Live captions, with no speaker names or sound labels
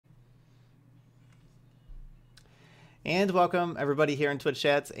And welcome everybody here in Twitch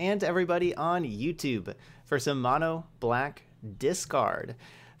chats and everybody on YouTube for some mono black discard.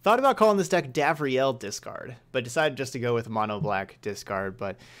 Thought about calling this deck Davriel Discard, but decided just to go with mono black discard.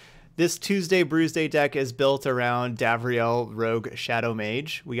 But this Tuesday Brewsday deck is built around Davriel Rogue Shadow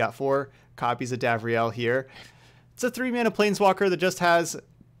Mage. We got 4 copies of Davriel here. It's a 3-mana planeswalker that just has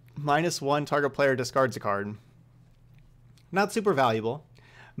 -1 target player discards a card. Not super valuable,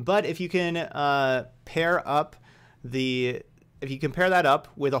 but if you can pair that up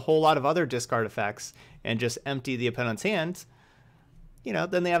with a whole lot of other discard effects and just empty the opponent's hand, you know,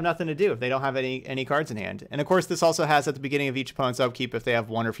 then they have nothing to do if they don't have any cards in hand. And of course, this also has at the beginning of each opponent's upkeep, if they have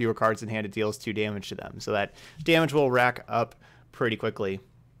 1 or fewer cards in hand, it deals 2 damage to them. So that damage will rack up pretty quickly.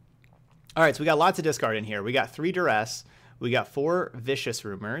 All right, so we got lots of discard in here. We got 3 Duress. We got 4 Vicious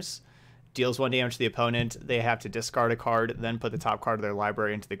Rumors. Deals 1 damage to the opponent. They have to discard a card, then put the top card of their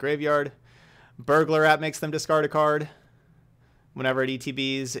library into the graveyard. Burglar App makes them discard a card. Whenever it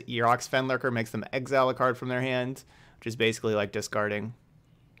ETBs, Yorox Fenlurker makes them exile a card from their hand, which is basically like discarding.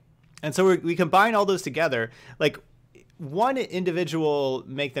 And so we combine all those together. Like, one individual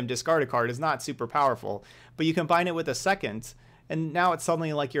make them discard a card is not super powerful, but you combine it with a second, and now it's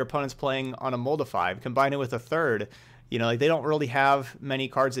suddenly like your opponent's playing on a mold of 5. Combine it with a third, you know, like they don't really have many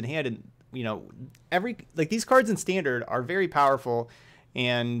cards in hand, and you know, these cards in standard are very powerful,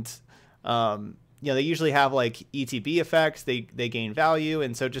 and you know, they usually have like ETB effects, they gain value,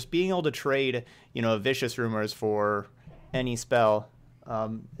 and so just being able to trade, you know, Vicious Rumors for any spell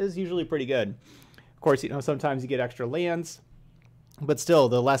is usually pretty good. Of course, you know, sometimes you get extra lands, but still,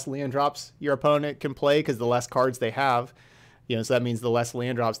 the less land drops your opponent can play because the less cards they have, you know, so that means the less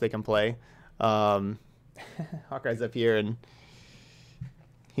land drops they can play. Hawkeye's up here and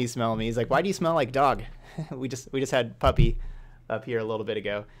he's smelling me. He's like, "Why do you smell like dog?" we just had Puppy up here a little bit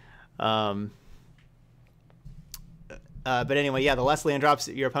ago. But anyway, yeah, the less land drops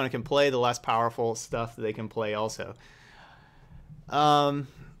your opponent can play, the less powerful stuff that they can play also. All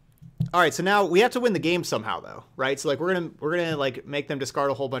right, so now we have to win the game somehow, though, right? So like we're gonna like make them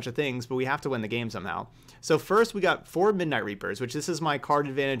discard a whole bunch of things, but we have to win the game somehow. So first we got 4 Midnight Reapers, which this is my card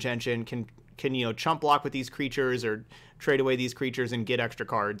advantage engine. Can you know, chump block with these creatures or trade away these creatures and get extra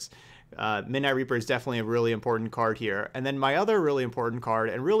cards. Midnight Reaper is definitely a really important card here. And then my other really important card,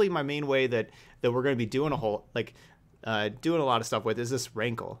 and really my main way that we're going to be doing doing a lot of stuff with, is this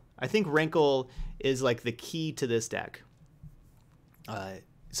Rankle. I think Rankle is like the key to this deck.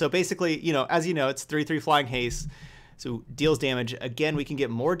 So basically, you know, as you know, it's 3/3 flying haste, so deals damage. Again, we can get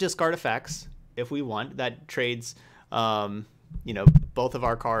more discard effects if we want. That trades, you know, both of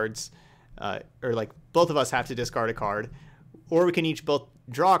our cards, or like both of us have to discard a card, or we can each both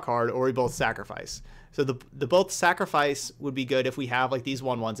draw a card, or we both sacrifice. So the both sacrifice would be good if we have like these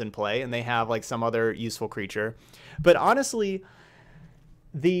 1/1s in play and they have like some other useful creature. But honestly,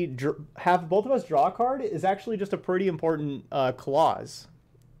 have both of us draw a card is actually just a pretty important clause,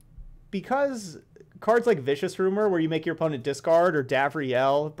 because cards like Vicious Rumor, where you make your opponent discard, or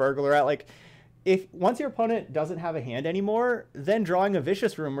Davriel, Burglar At, like once your opponent doesn't have a hand anymore, then drawing a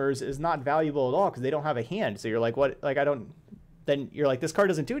Vicious Rumors is not valuable at all because they don't have a hand. So you're like, what? Like then you're like, this card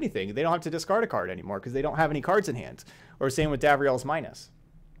doesn't do anything. They don't have to discard a card anymore because they don't have any cards in hand. Or same with Davriel's Minus.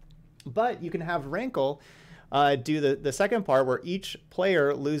 But you can have Rankle do the second part, where each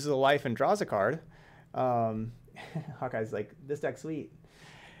player loses a life and draws a card. Hawkeye's like, this deck's sweet.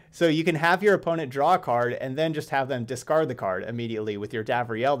 So you can have your opponent draw a card and then just have them discard the card immediately with your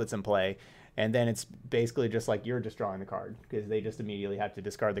Davriel that's in play. And then it's basically just like you're just drawing the card because they just immediately have to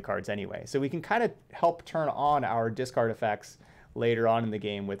discard the cards anyway. So we can kind of help turn on our discard effects later on in the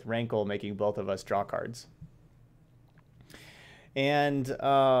game with Rankle making both of us draw cards. And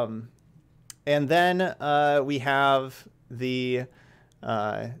then we have the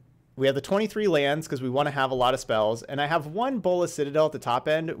 23 lands because we want to have a lot of spells. And I have 1 Bolas Citadel at the top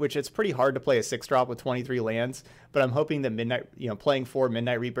end, which it's pretty hard to play a 6-drop with 23 lands. But I'm hoping that playing 4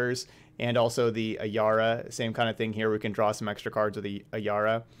 Midnight Reapers and also the Ayara, same kind of thing here. We can draw some extra cards with the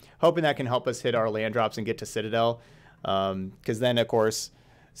Ayara. Hoping that can help us hit our land drops and get to Citadel. Because then, of course,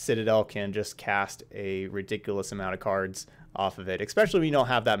 Citadel can just cast a ridiculous amount of cards off of it, especially when you don't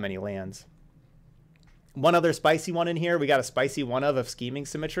have that many lands. One other spicy one in here, we got a spicy one of Scheming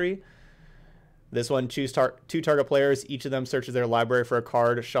Symmetry. This one, choose 2 target players. Each of them searches their library for a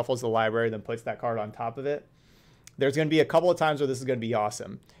card, shuffles the library, then puts that card on top of it. There's going to be a couple of times where this is going to be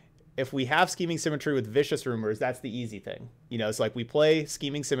awesome. If we have Scheming Symmetry with Vicious Rumors, that's the easy thing. You know, it's like we play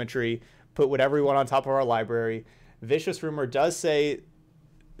Scheming Symmetry, put whatever we want on top of our library. Vicious Rumor does say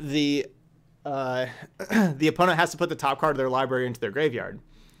the opponent has to put the top card of their library into their graveyard.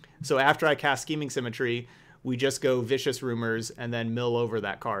 So after I cast Scheming Symmetry, we just go Vicious Rumors and then mill over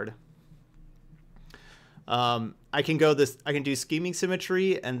that card. I can do Scheming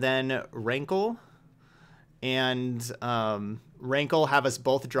Symmetry and then Rankle. And Rankle have us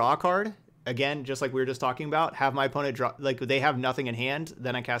both draw a card. Again, just like we were just talking about, have my opponent draw, like they have nothing in hand,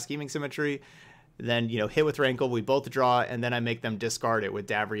 then I cast Scheming Symmetry, then, you know, hit with Rankle, we both draw, and then I make them discard it with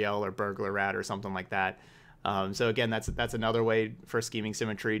Davriel or Burglar Rat or something like that. So again, that's another way for Scheming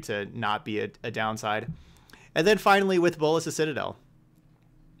Symmetry to not be a downside. And then finally with Bolas of Citadel.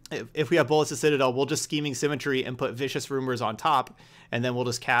 If we have Bolas of Citadel, we'll just Scheming Symmetry and put Vicious Rumors on top, and then we'll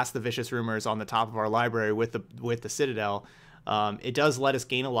just cast the Vicious Rumors on the top of our library with the Citadel. It does let us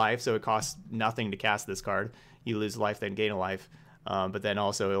gain a life, so it costs nothing to cast this card. You lose life, then gain a life. But then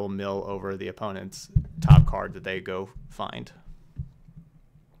also it will mill over the opponent's top card that they go find.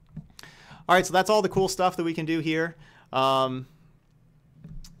 All right, so that's all the cool stuff that we can do here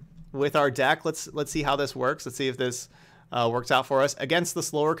with our deck. Let's see how this works. Let's see if this works out for us. Against the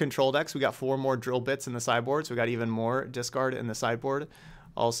slower control decks, we got 4 more drill bits in the sideboard, so we got even more discard in the sideboard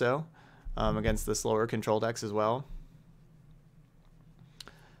also against the slower control decks as well.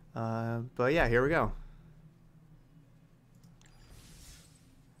 But yeah, here we go.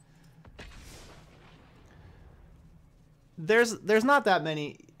 There's not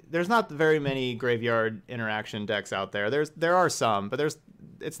very many graveyard interaction decks out there. There are some, but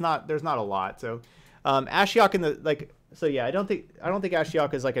there's not a lot. So Ashiok in the so yeah, I don't think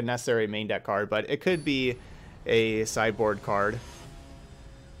Ashiok is like a necessary main deck card, but it could be a sideboard card.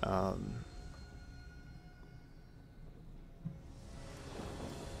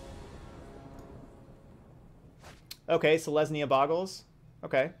 Okay, Selesnya Boggles.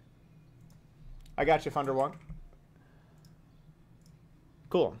 Okay. I got you, Thunderwong.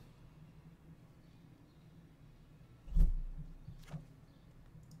 Cool.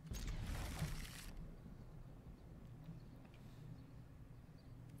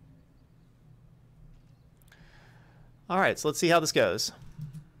 All right, so let's see how this goes.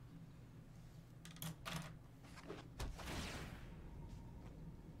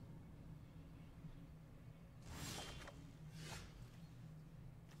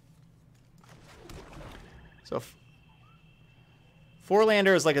 So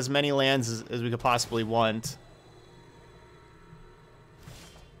 4-lander is like as many lands as we could possibly want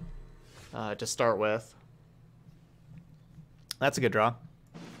to start with. That's a good draw.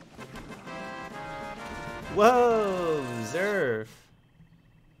 Whoa, Zerf.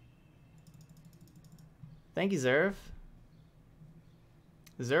 Thank you, Zerf.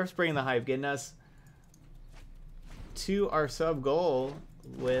 Zerf's bringing the hype, getting us to our sub goal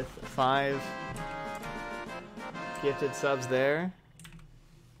with 5 gifted subs there.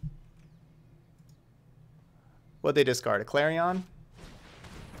 What'd they discard? A Clarion?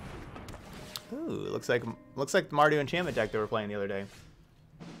 Ooh, looks like the Mardu enchantment deck they were playing the other day.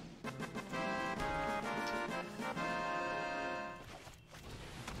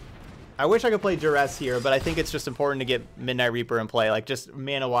 I wish I could play Duress here, but I think it's just important to get Midnight Reaper in play. Like, just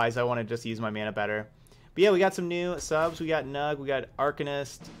mana-wise, I want to just use my mana better. But yeah, we got some new subs. We got Nug, we got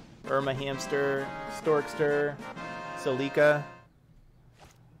Arcanist, Irma Hamster, Storkster, Salika.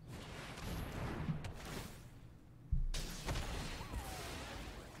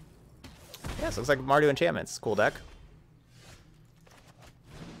 Yeah, so looks like Mardu Enchantments. Cool deck.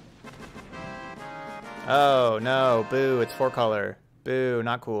 Oh, no. Boo, it's 4-color. Boo,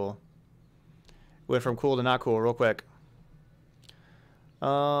 not cool. Went from cool to not cool real quick.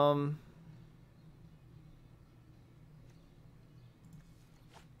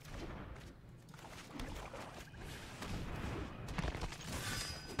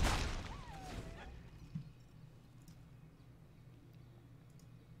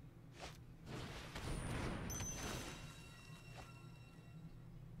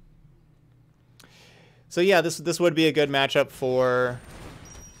 So yeah, this would be a good matchup for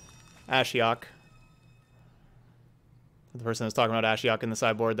Ashiok. The person that's talking about Ashiok in the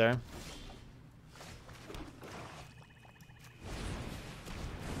sideboard there.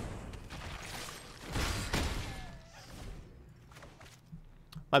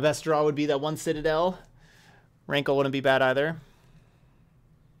 My best draw would be that 1 Citadel. Rankle wouldn't be bad either.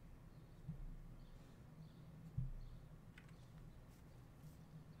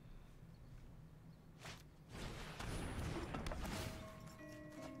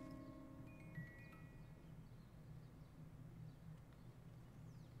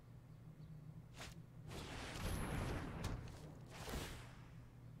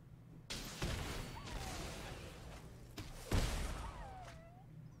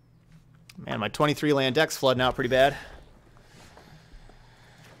 Man, my 23 land deck's flooding out pretty bad.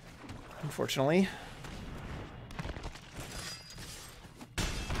 Unfortunately.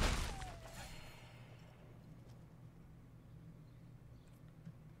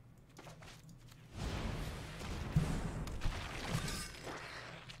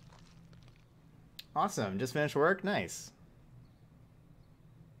 Awesome. Just finished work? Nice.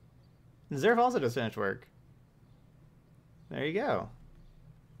 Zerf also just finished work. There you go.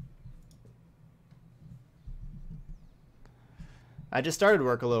 I just started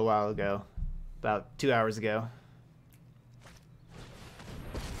work a little while ago. About 2 hours ago.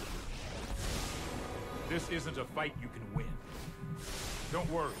 This isn't a fight you can win. Don't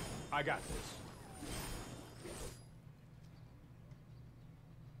worry, I got this.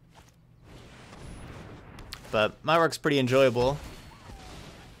 But my work's pretty enjoyable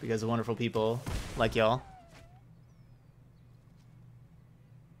because of wonderful people like y'all.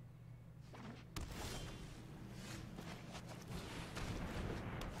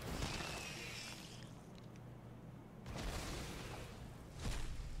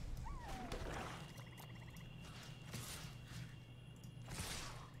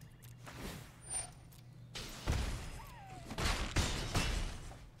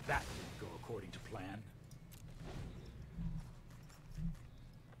 That didn't go according to plan.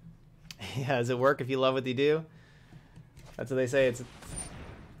 Yeah, does it work if you love what you do? That's what they say. It's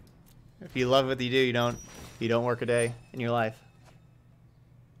if you love what you do, you don't work a day in your life.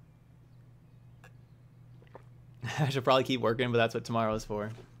 I should probably keep working, but that's what tomorrow is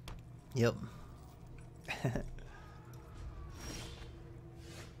for. Yep.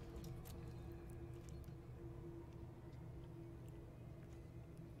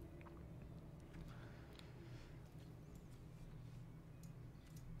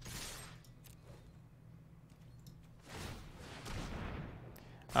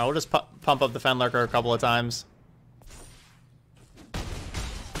 We'll just pump up the Fenlurker a couple of times.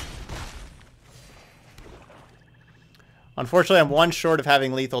 Unfortunately, I'm one short of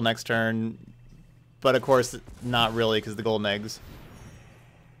having lethal next turn, but of course, not really because of the golden eggs.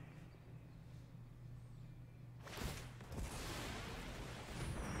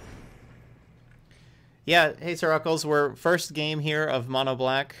 Yeah, hey Sir Uckles, we're first game here of Mono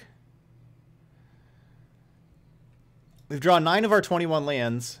Black. We've drawn 9 of our 21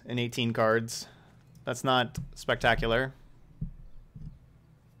 lands in 18 cards. That's not spectacular.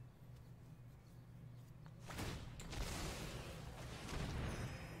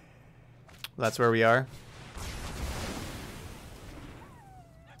 That's where we are.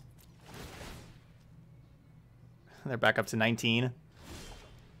 They're back up to 19.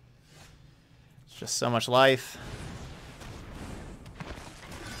 It's just so much life.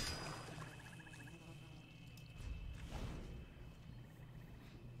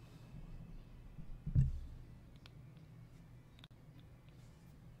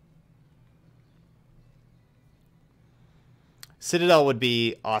 Citadel would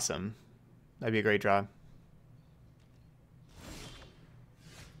be awesome. That'd be a great draw.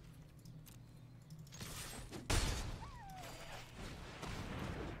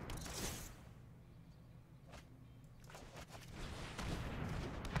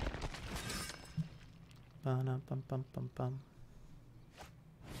 Ba-dum-bum-bum-bum-bum.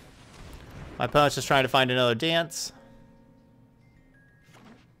 My opponent's just trying to find another dance.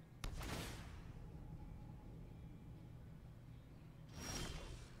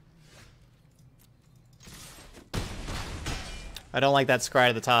 I don't like that scry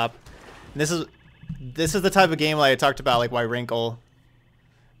at the top. And this is the type of game like I talked about, like why Wrinkle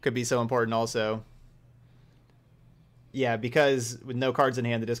could be so important also. Yeah, because with no cards in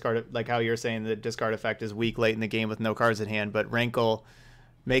hand, the discard, like how you're saying, the discard effect is weak late in the game with no cards in hand, but Wrinkle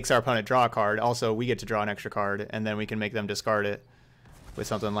makes our opponent draw a card. Also, we get to draw an extra card, and then we can make them discard it with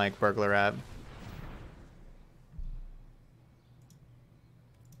something like Burglar Rat.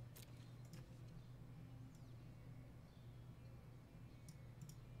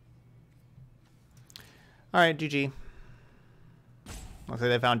 Alright, GG. Looks like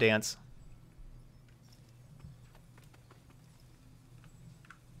they found Dance.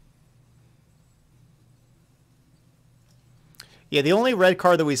 Yeah, the only red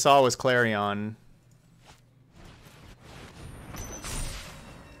card that we saw was Clarion.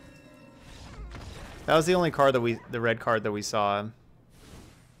 That was the only card that the red card that we saw.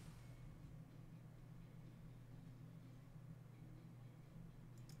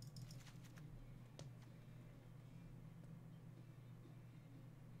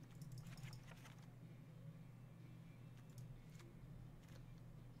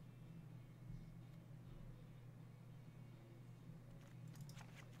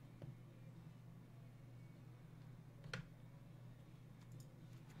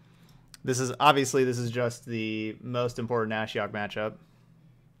 This is just the most important Ashiok matchup.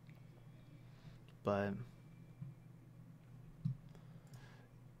 But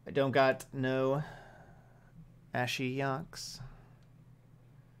I don't got no Ashioks.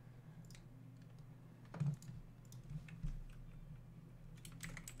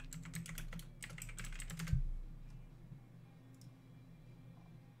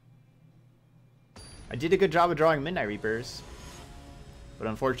 I did a good job of drawing Midnight Reapers, but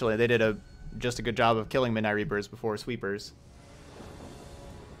unfortunately they did just a good job of killing Midnight Reapers before Sweepers.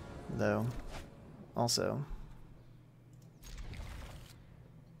 Though, also.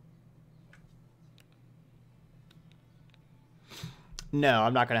 No,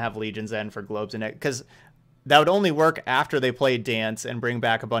 I'm not going to have Legions End for Globes in it, because that would only work after they played Dance and bring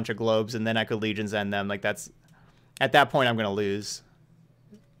back a bunch of Globes, and then I could Legions End them. Like, that's... At that point, I'm going to lose.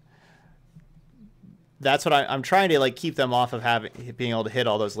 That's what I'm trying to, like, keep them off of being able to hit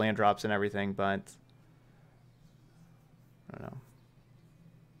all those land drops and everything, but... I don't know.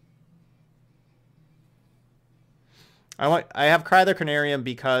 I have Cry the Carnarium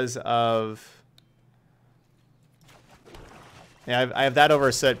because of... Yeah, I have that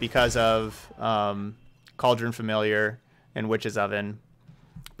over Soot because of Cauldron Familiar and Witch's Oven.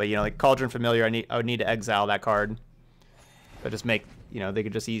 But, you know, like Cauldron Familiar, I would need to exile that card. But just make, you know, they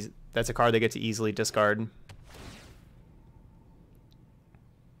could just that's a card they get to easily discard.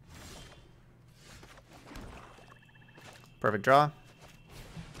 Perfect draw.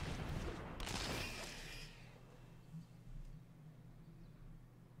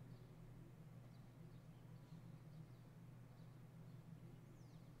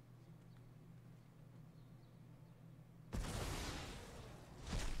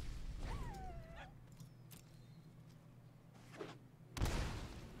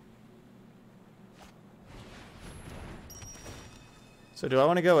 So do I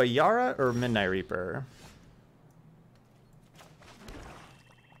want to go a Yara or Midnight Reaper?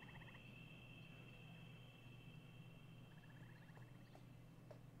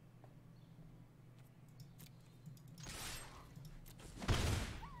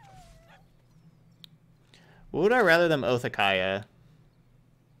 Would I rather them Othakaya?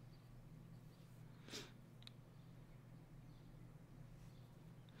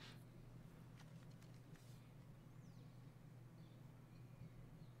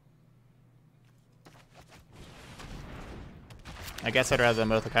 I guess I'd rather them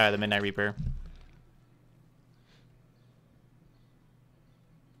Othakaya than Midnight Reaper.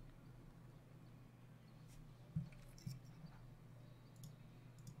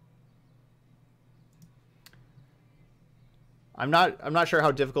 I'm not sure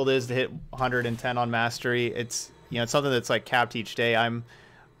how difficult it is to hit 110 on Mastery. It's, you know, it's something that's like capped each day. I'm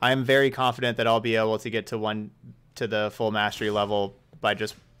very confident that I'll be able to get to the full Mastery level by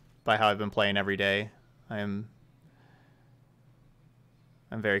how I've been playing every day.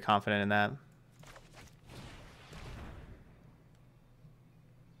 I'm very confident in that.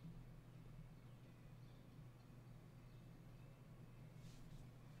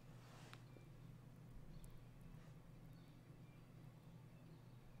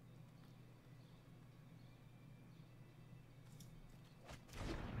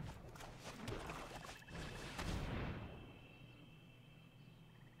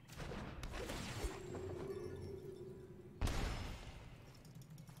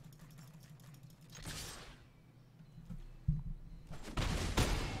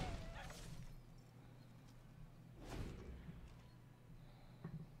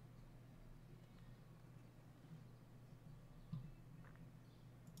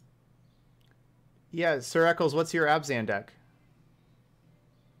 Yeah, Sir Eccles, what's your Abzan deck?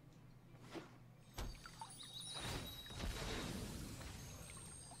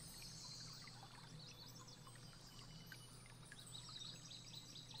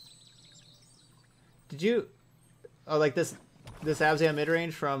 Did you... Oh, like this Abzan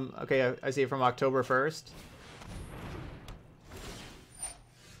midrange from... Okay, I see it from October 1st.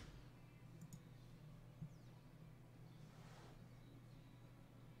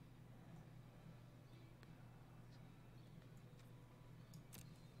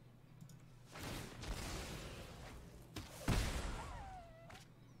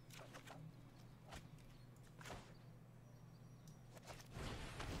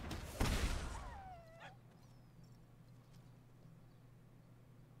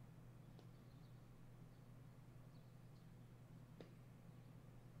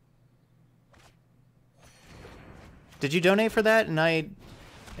 Did you donate for that? And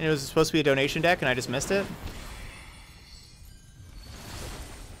it was supposed to be a donation deck, and I just missed it?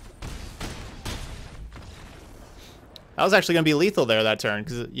 I was actually going to be lethal there that turn,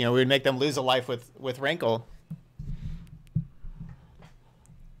 because, you know, we would make them lose a life with Rankle.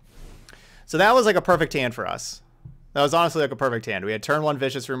 So that was like a perfect hand for us. That was honestly like a perfect hand. We had turn 1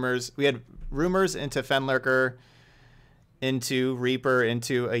 Vicious Rumors. We had Rumors into Fenlurker, into Reaper,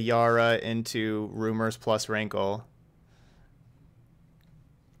 into Ayara, into Rumors plus Rankle.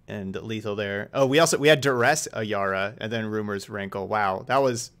 And lethal there. Oh, we had Duress Ayara and then Rumors Rankle. Wow, that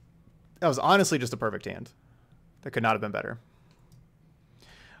was That was honestly just a perfect hand. That could not have been better.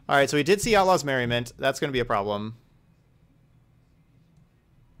 All right, so we did see Outlaw's Merriment. That's going to be a problem.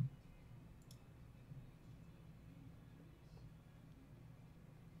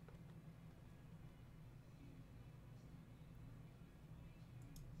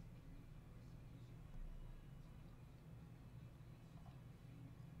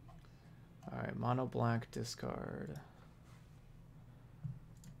 All right, mono black discard.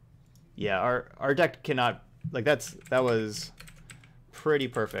 Yeah, our deck cannot, like, that was pretty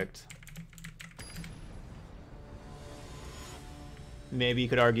perfect. Maybe you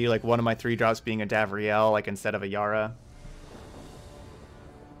could argue like one of my 3-drops being a Davriel, like, instead of a Yara.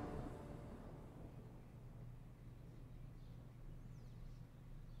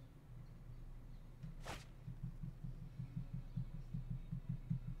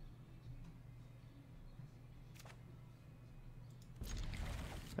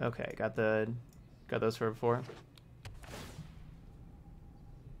 Okay, got those for before.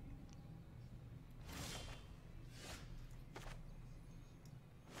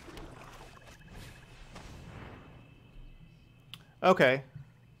 Okay.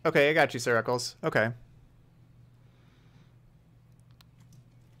 Okay, I got you, Sir Eccles. Okay.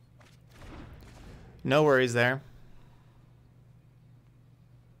 No worries there.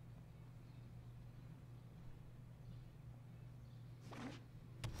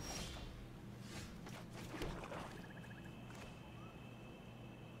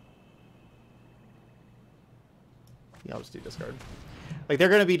 Yeah, I'll just do discard. Like, they're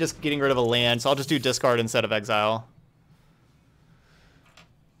going to be just getting rid of a land, so I'll just do discard instead of exile.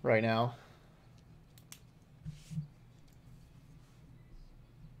 Right now.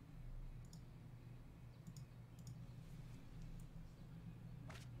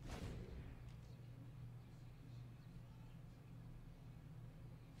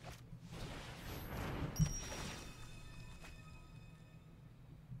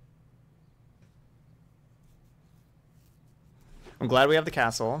 I'm glad we have the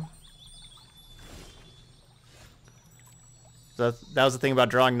castle. So that was the thing about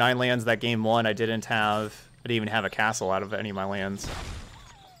drawing 9 lands that game 1. I didn't even have a castle out of any of my lands.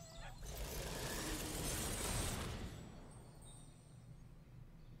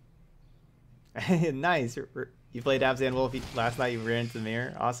 Nice. You played Abzan Wolf last night. You ran into the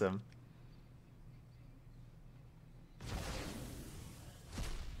mirror. Awesome.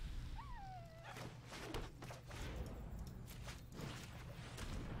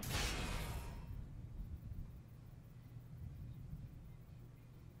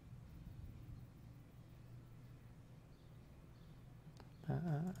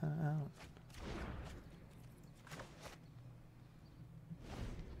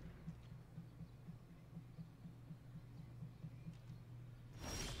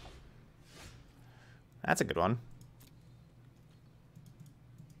 That's a good one.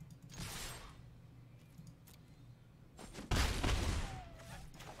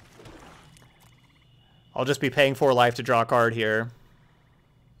 I'll just be paying 4 life to draw a card here.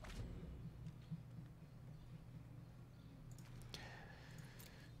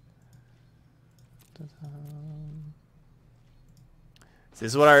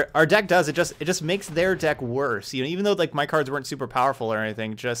 This is what our deck does. It just makes their deck worse. You know, even though like my cards weren't super powerful or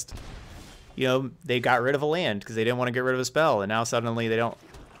anything, just, you know, they got rid of a land because they didn't want to get rid of a spell, and now suddenly they don't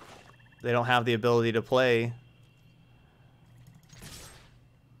have the ability to play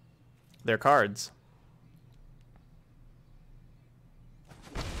their cards.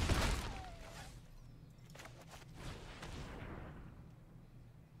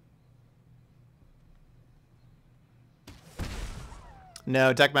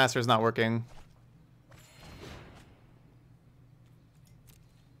 No, Deckmaster is not working.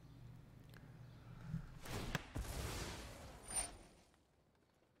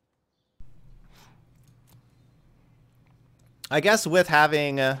 I guess with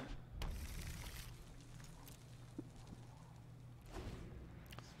having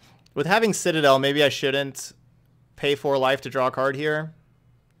Citadel, maybe I shouldn't pay 4 life to draw a card here.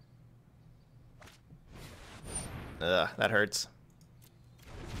 Ugh, that hurts.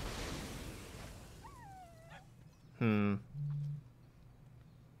 No,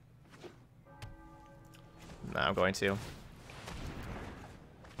 I'm going to.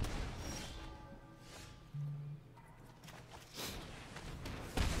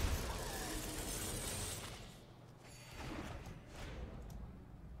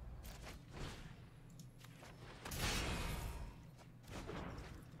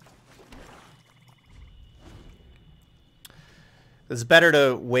 It's better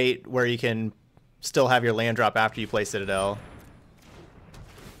to wait where you can still have your land drop after you play Citadel.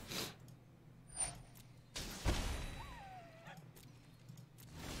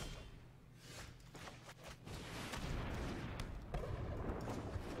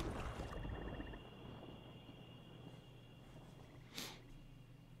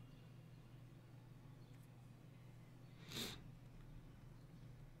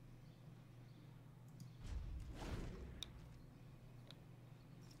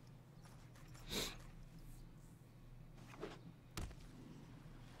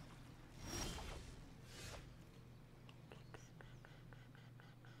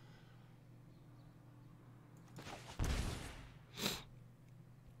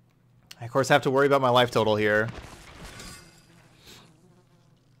 Of course, I have to worry about my life total here.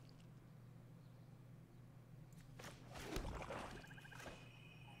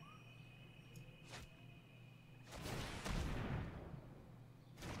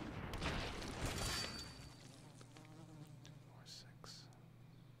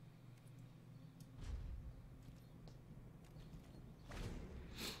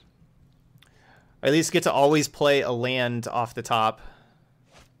 I at least get to always play a land off the top.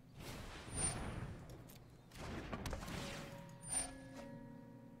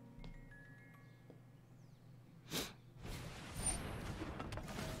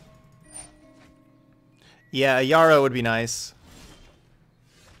 Yeah, a Yarrow would be nice.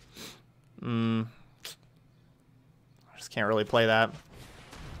 I just can't really play that.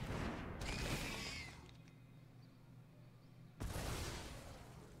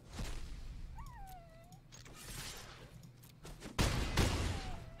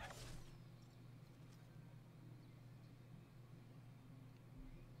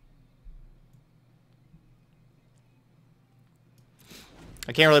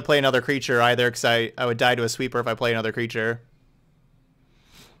 I can't really play another creature either because I would die to a sweeper if I play another creature.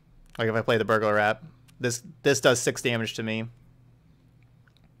 Like if I play the Burglar Rat. This does 6 damage to me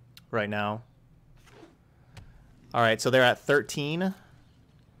right now. Alright, so they're at 13.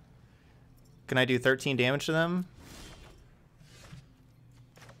 Can I do 13 damage to them?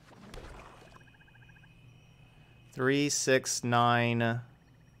 Three, 6, 9...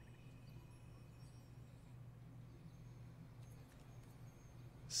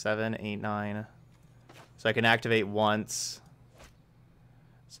 7, 8, 9. So I can activate once.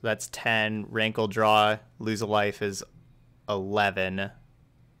 So that's 10. Rankle draw, lose a life is 11.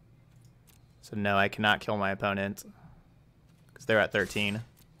 So no, I cannot kill my opponent because they're at 13.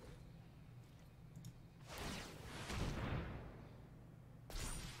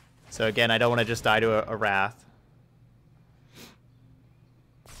 So again, I don't want to just die to a Wrath.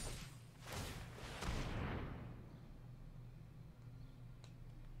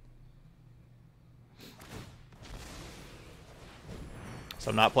 So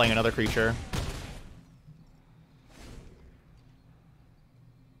I'm not playing another creature.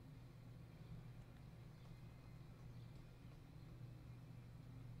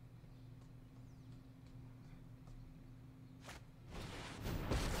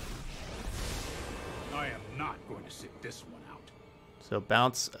 I am not going to sit this one out. So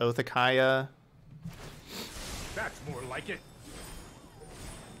bounce Oathakaya. That's more like it.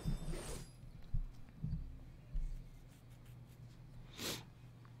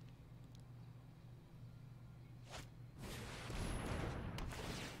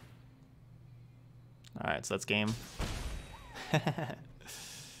 Alright, so that's game.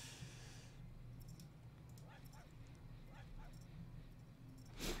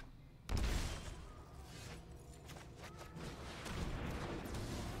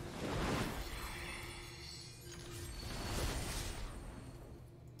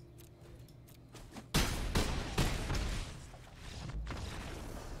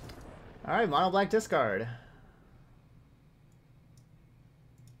 Alright, mono black discard.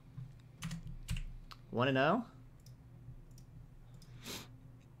 1-0.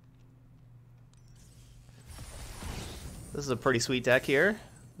 This is a pretty sweet deck here.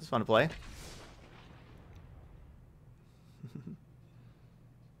 It's fun to play.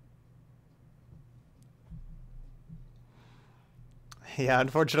 Yeah,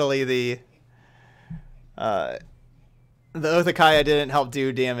 unfortunately the Oathakaya didn't help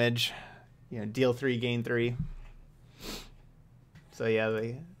do damage. You know, deal 3, gain 3. So yeah,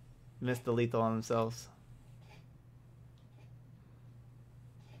 they missed the lethal on themselves.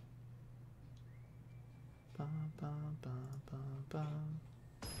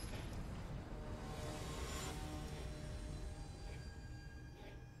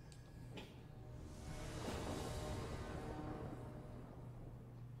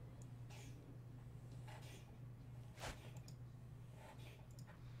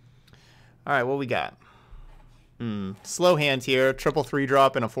 All right, what we got? Slow hand here, triple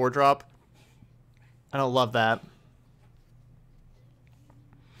 3-drop and a 4-drop. I don't love that.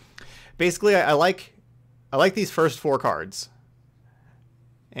 Basically, I like these first 4 cards.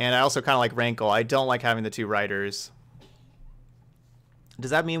 And I also kind of like Rankle. I don't like having the 2 riders.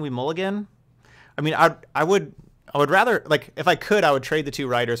 Does that mean we mulligan? I mean, I would rather, like, if I could, I would trade the 2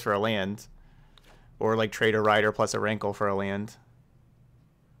 riders for a land. Or like trade a rider plus a Rankle for a land.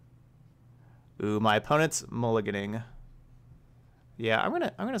 Ooh, my opponent's mulliganing. Yeah, I'm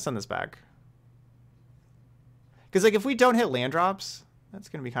gonna send this back. Because like if we don't hit land drops, that's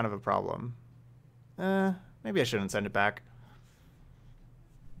gonna be kind of a problem. Maybe I shouldn't send it back.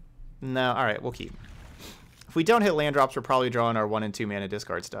 No, all right, we'll keep. If we don't hit land drops, we're probably drawing our 1 and 2 mana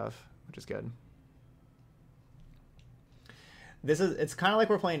discard stuff, which is good. It's kind of like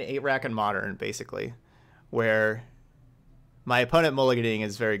we're playing 8-rack in Modern, basically, where my opponent mulliganing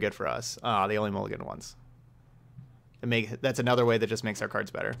is very good for us. Ah, they only mulligan once. That's another way that just makes our cards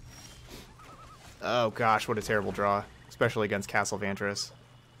better. Oh gosh, what a terrible draw, especially against Castle Vantress.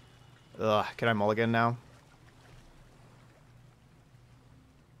 Ugh, can I mulligan now?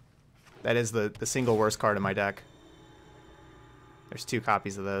 That is the single worst card in my deck. There's 2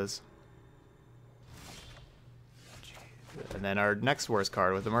 copies of those. And then our next worst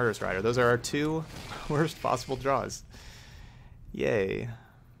card with the Murderous Rider. Those are our 2 worst possible draws. Yay.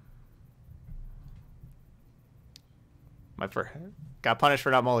 Got punished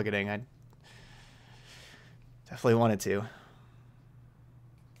for not mulliganing. I definitely wanted to.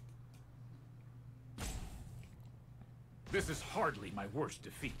 This is hardly my worst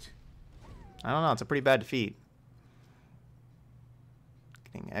defeat. I don't know. It's a pretty bad defeat.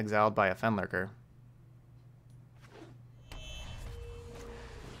 Getting exiled by a Fenlurker.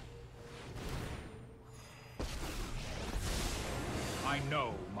 I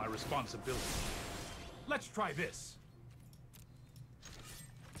know my responsibility. Let's try this.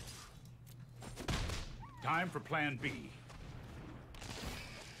 Time for Plan B.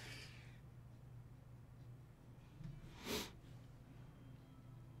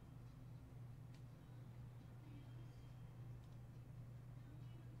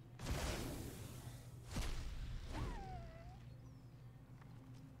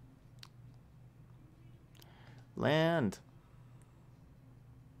 Land.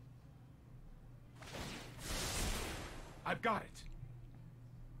 I've got it.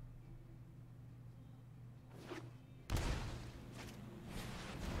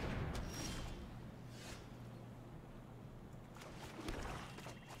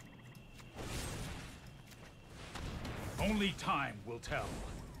 Only time will tell.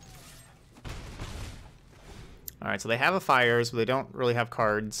 All right, so they have a Fires, but they don't really have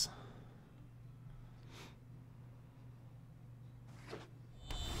cards.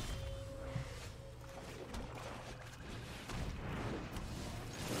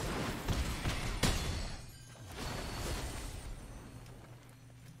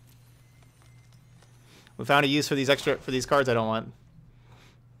 We found a use for these cards I don't want.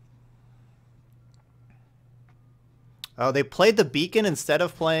 Oh, they played the Beacon instead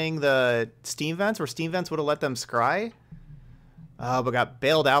of playing the Steam Vents, where Steam Vents would have let them scry. Oh, but got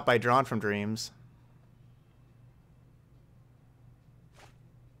bailed out by Drawn from Dreams.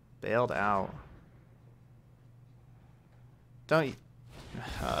 Bailed out. Don't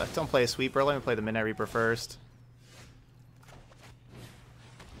play a Sweeper. Let me play the Midnight Reaper first.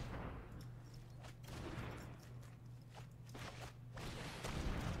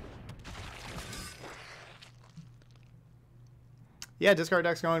 Yeah, discard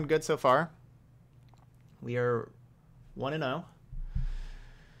deck's going good so far. We are 1-0.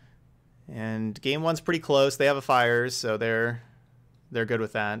 And game 1's pretty close. They have a Fires, so they're good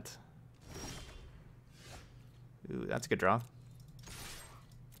with that. Ooh, that's a good draw.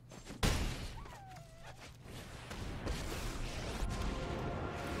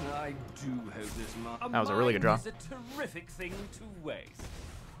 I do hope this That was a really good draw. Is a terrific thing to waste.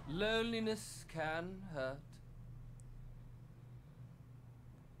 Loneliness can hurt.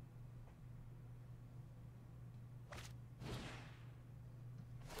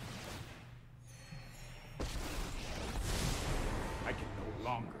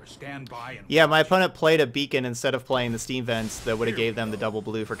 Stand by and yeah, my opponent played a Beacon instead of playing the Steam Vents that would have gave them the double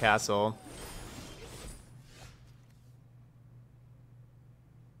blue for Castle.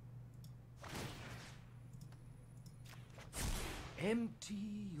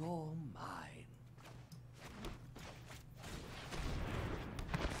 Empty your mind.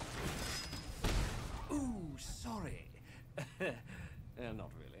 Ooh, sorry. Not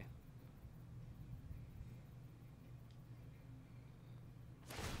really.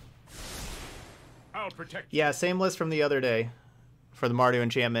 I'll protect you. Yeah, same list from the other day for the Mardu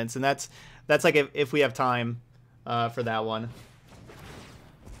enchantments, and that's like if we have time for that one.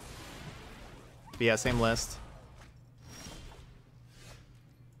 But yeah, same list.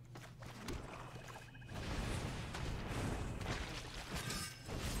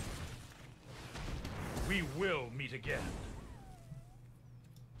 We will meet again.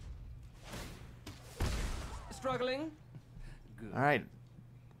 Struggling? Good. All right.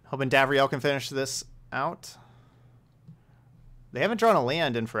 Hoping Davriel can finish this out. They haven't drawn a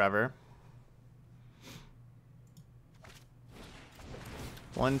land in forever.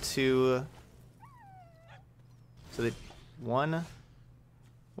 1, 2. So they 1,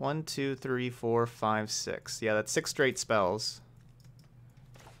 1, 2, 3, 4, 5, 6. Yeah, that's 6 straight spells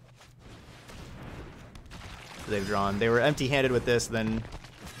they've drawn. They were empty-handed with this, then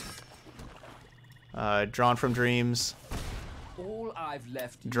drawn from Dreams, All I've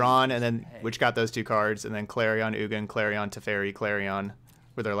left drawn, is and then pain. which got those 2 cards, and then Clarion, Ugin, Clarion, Teferi, Clarion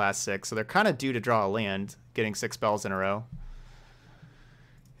were their last 6. So they're kind of due to draw a land, getting 6 spells in a row.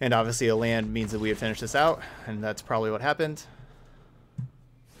 And obviously a land means that we have finished this out, and that's probably what happened.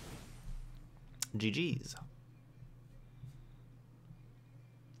 GG's.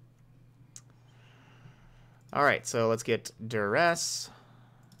 All right, so let's get Duress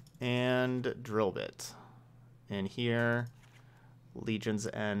and Drill Bit in here. Legion's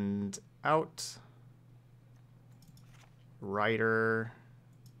End out. Rider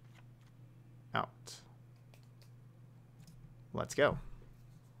out. Let's go.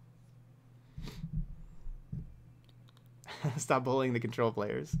 Stop bullying the control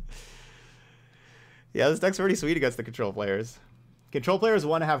players. Yeah, this deck's pretty sweet against the control players. Control players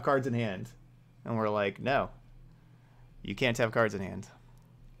want to have cards in hand. And we're like, no. You can't have cards in hand.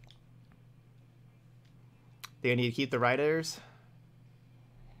 Do I need to keep the Riders?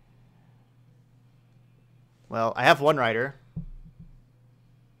 Well, I have 1 Rider.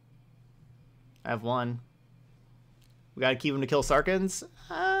 I have 1. We gotta keep him to kill Sarkans?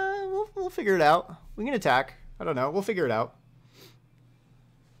 We'll figure it out. We can attack. I don't know. We'll figure it out.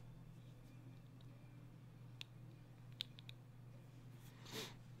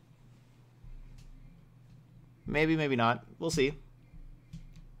 Maybe, maybe not. We'll see.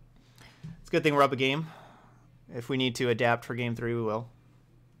 It's a good thing we're up a game. If we need to adapt for game 3, we will.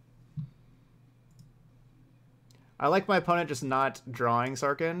 I like my opponent just not drawing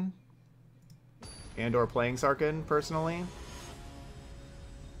Sarkin and or playing Sarkin personally.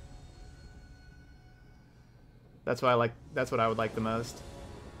 That's what I like. That's what I would like the most.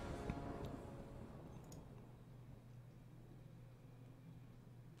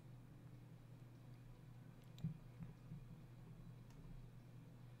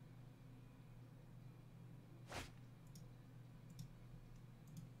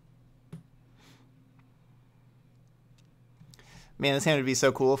 Man, this hand would be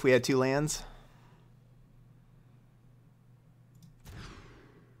so cool if we had 2 lands.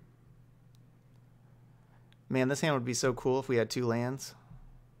 Man, this hand would be so cool if we had 2 lands.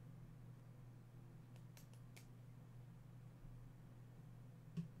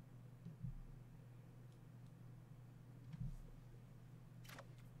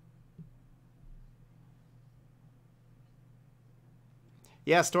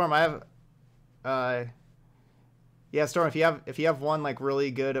 Yeah, Storm, I have yeah, Storm, if you have one like really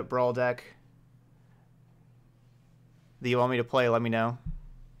good brawl deck that you want me to play, let me know.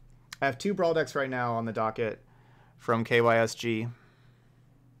 I have 2 brawl decks right now on the docket from KYSG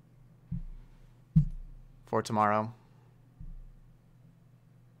for tomorrow.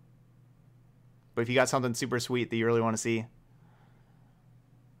 But if you got something super sweet that you really want to see,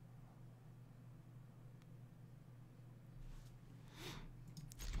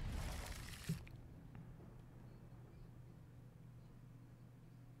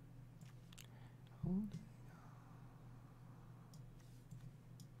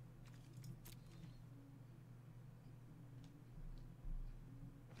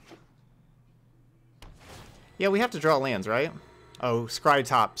 yeah, we have to draw lands, right? Oh, Scry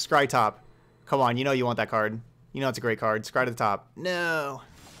Top. Scry Top. Come on, you know you want that card. You know it's a great card. Scry to the top. No.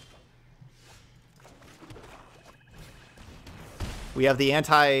 We have the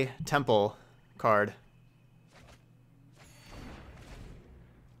anti-temple card.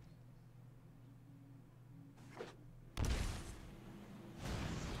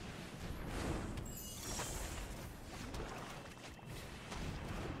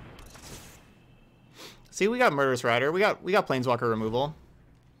 See, we got Murderous Rider. We got Planeswalker removal.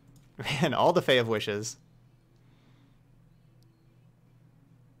 Man, all the Fae of Wishes.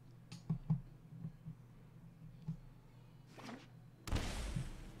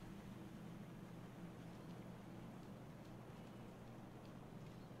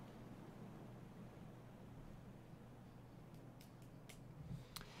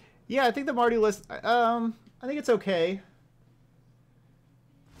 Yeah, I think the Mardu list, I think it's okay.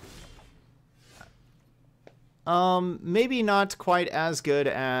 Maybe not quite as good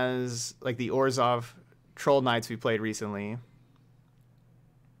as like the Orzhov Troll Knights we played recently.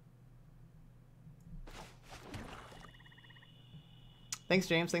 Thanks,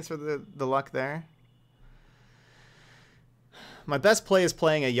 James. Thanks for the luck there. My best play is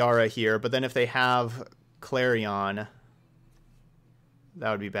playing a Yara here, but then if they have Clarion,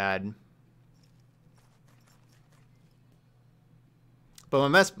 that would be bad. But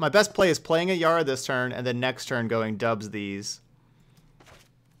my best play is playing a Yara this turn, and then next turn going dubs these.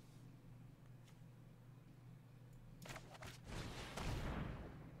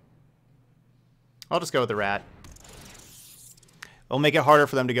 I'll just go with the rat. It'll make it harder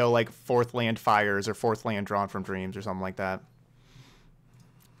for them to go like 4th land fires or 4th land drawn from dreams or something like that.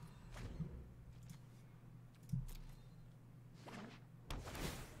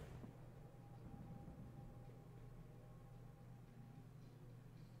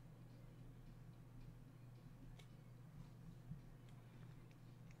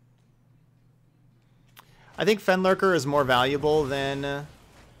 I think Fenlurker is more valuable than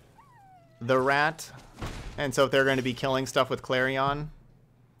the rat. And so if they're going to be killing stuff with Clarion,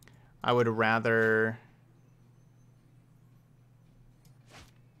 I would rather...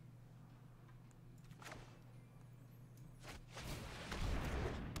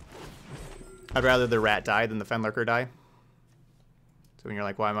 I'd rather the rat die than the Fenlurker die. So when you're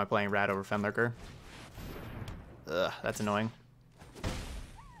like, why am I playing rat over Fenlurker? Ugh, that's annoying.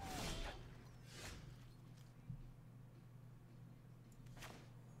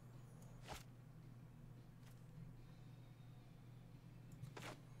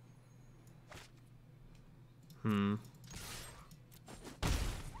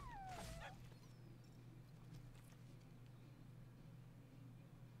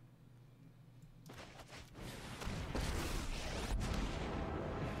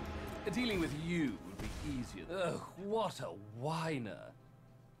 Dealing with you would be easier. Ugh, what a whiner.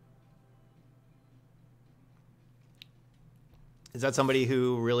 Is that somebody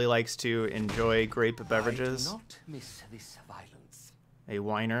who really likes to enjoy grape beverages? I do not miss this violence. A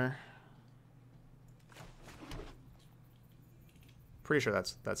whiner. Pretty sure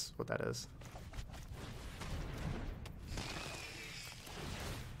that's what that is.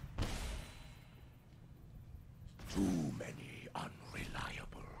 Too many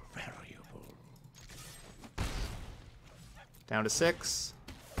unreliable variables. Down to 6.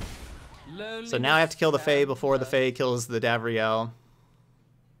 Loneliness So now I have to kill the Fae and before the Fae kills the Davriel.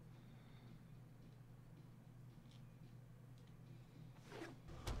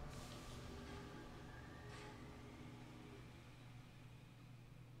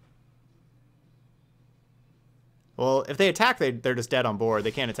 Well, if they attack, they're just dead on board.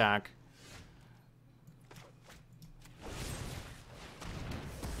 They can't attack.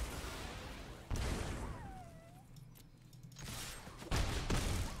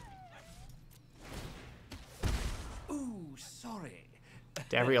 Ooh, sorry.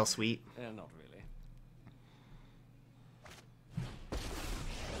 Davriel sweet. Not really. The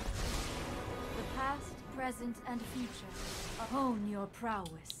past, present, and future. Hone your prowess.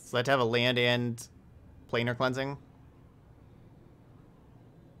 So let's have a land and planar cleansing.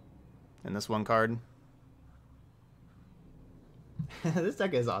 And this one card. This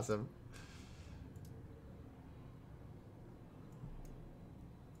deck is awesome.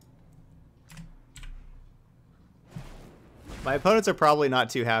 My opponents are probably not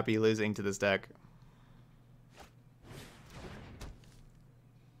too happy losing to this deck.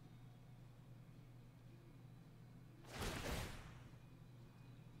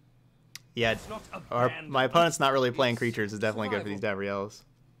 Yeah, my opponent's not really playing creatures is definitely good for these Davriels.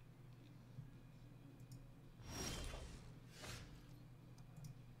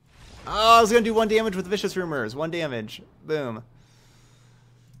 Oh, I was going to do 1 damage with Vicious Rumors. 1 damage. Boom.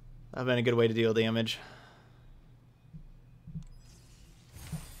 That'd been a good way to deal damage.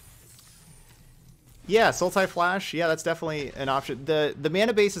 Yeah, Sultai Flash. Yeah, that's definitely an option. The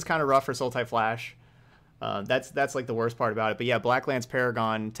mana base is kind of rough for Sultai Flash. That's like the worst part about it. But yeah, Blacklands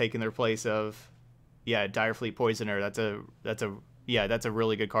Paragon taking their place of Direfleet Poisoner. That's a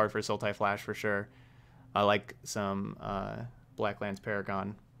really good card for Sultai Flash for sure. I like some Blacklands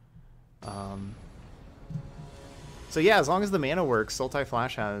Paragon. So yeah, as long as the mana works, Sultai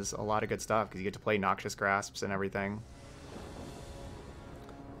Flash has a lot of good stuff because you get to play Noxious Grasps and everything.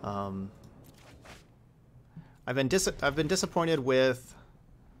 I've been disappointed with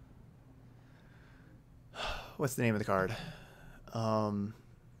what's the name of the card? I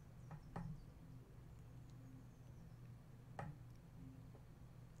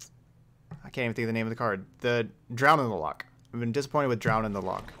can't even think of the name of the card. The Drown in the Lock. I've been disappointed with Drown in the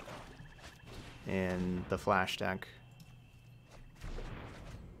Lock in the Flash deck.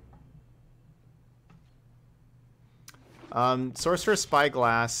 Sorcerer's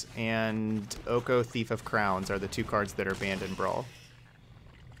Spyglass and Oko Thief of Crowns are the 2 cards that are banned in Brawl.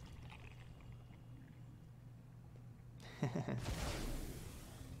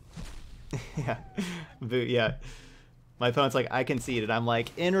 Yeah. Yeah. My opponent's like, I conceded. I'm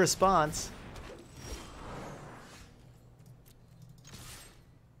like, in response.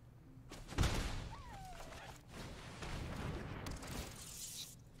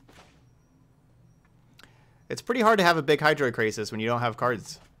 It's pretty hard to have a big Hydroid Crisis when you don't have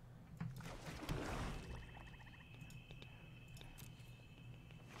cards.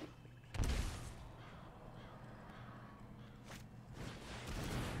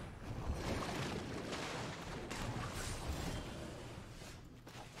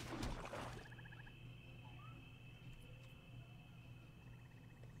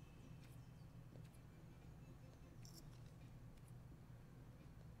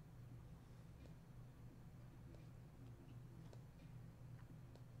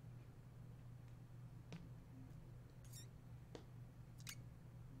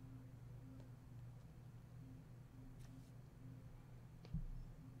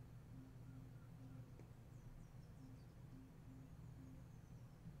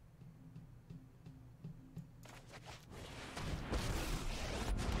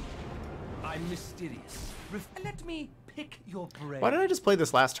 I'm mysterious. Let me pick your brain. Why did I just play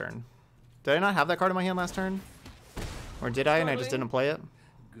this last turn? Did I not have that card in my hand last turn? Or did I and I just didn't play it?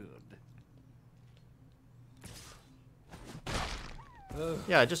 Good.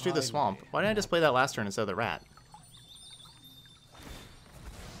 Yeah, I just drew the swamp. Why didn't I just play that last turn instead of the rat?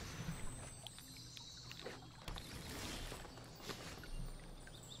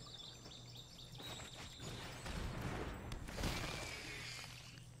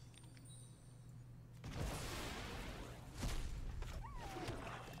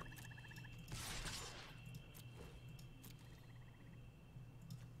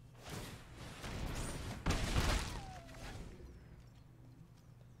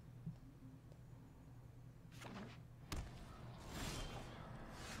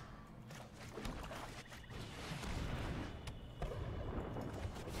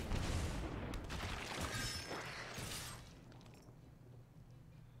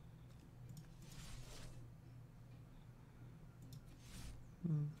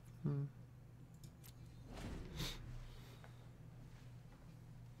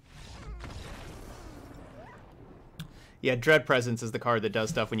 Yeah, Dread Presence is the card that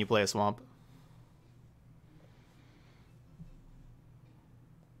does stuff when you play a swamp.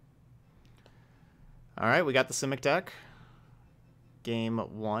 All right, we got the Simic deck. Game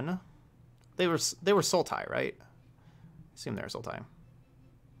 1. They were Sultai, right? I assume they were Sultai.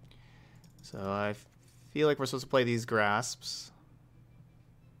 So I feel like we're supposed to play these Grasps.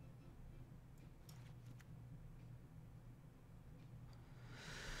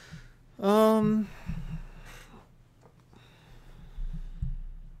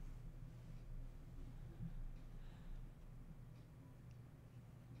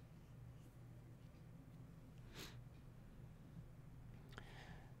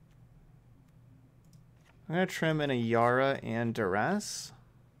 I'm going to trim in a Yara and Duress.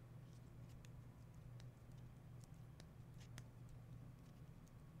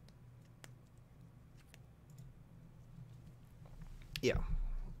 Yeah.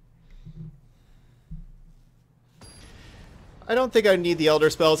 I don't think I need the Elder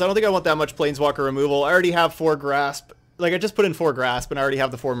Spells. I don't think I want that much Planeswalker removal. I already have 4 Grasp. Like, I just put in 4 Grasp, and I already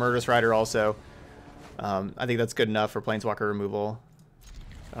have the 4 Murderous Rider also. I think that's good enough for Planeswalker removal.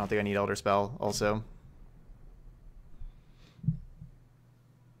 I don't think I need Elder Spell also.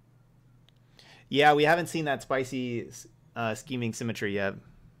 Yeah, we haven't seen that spicy scheming symmetry yet.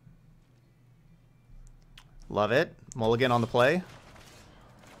 Love it. Mulligan on the play.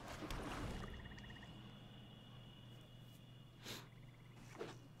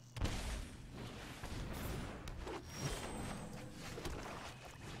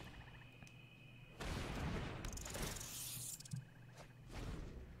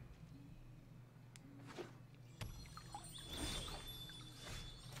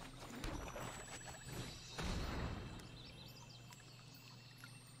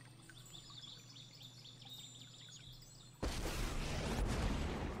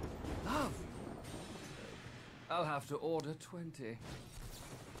 I'll have to order 20.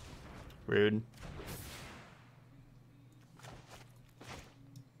 Rude.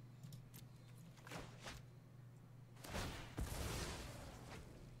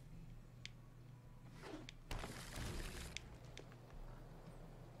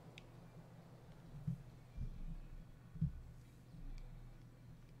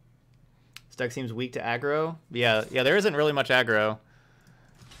 This deck seems weak to aggro. Yeah, there isn't really much aggro.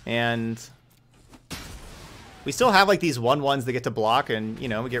 And we still have like these 1/1s that get to block, and you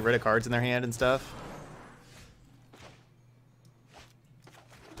know, we get rid of cards in their hand and stuff.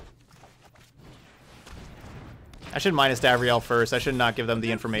 I should minus Davriel first. I should not give them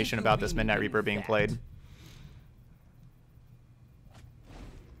the information about this Midnight Reaper being played.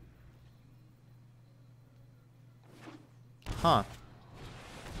 Huh.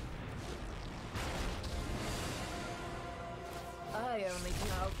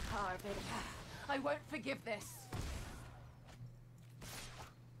 I'll carve it. I won't forgive this.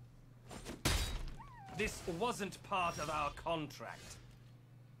 This wasn't part of our contract.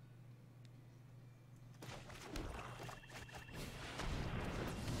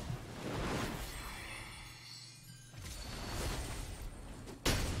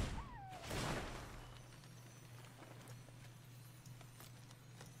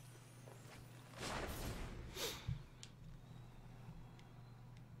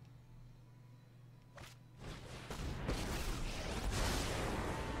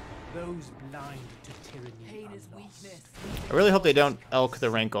 Those blind to tyranny Pain are is lost. weakness. I really hope they don't elk the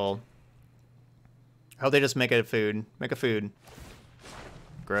rankle. I hope they just make it a food. Make a food.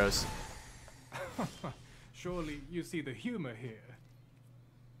 Gross. Surely you see the humor here.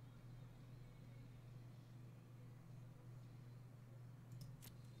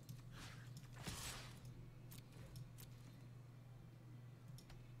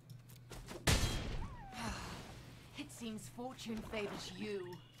 It seems fortune favors you.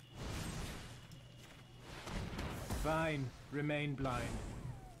 Fine, remain blind.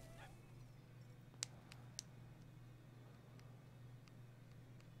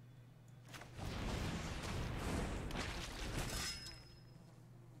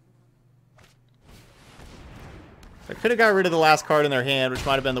 I could have got rid of the last card in their hand, which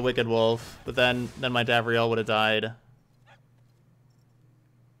might have been the Wicked Wolf, but then my Davriel would have died.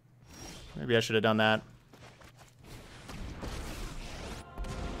 Maybe I should have done that.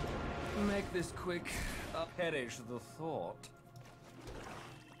 Make this quick. Perish the thought.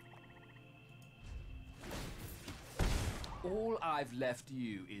 All I've left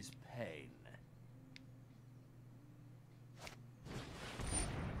you is pain.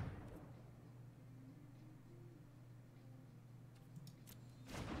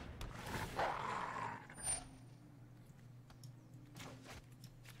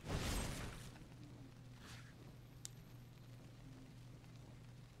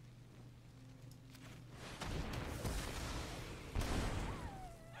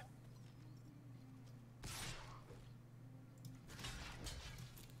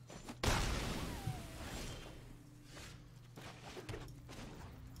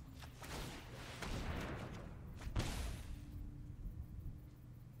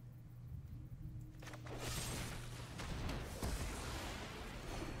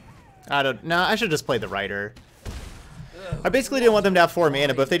 I should just play the Rider. I basically didn't want them to have 4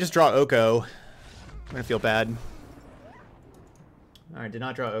 mana, but if they just draw Oko, I'm gonna feel bad. Alright, did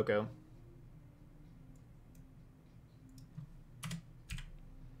not draw Oko.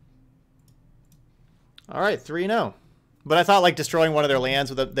 Alright, 3-0. But I thought like destroying one of their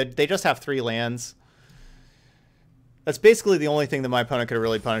lands, they just have 3 lands. That's basically the only thing that my opponent could have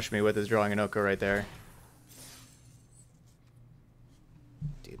really punished me with, is drawing an Oko right there.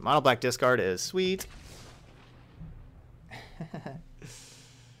 Dude, mono black discard is sweet.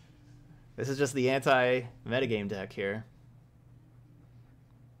 This is just the anti-metagame deck here.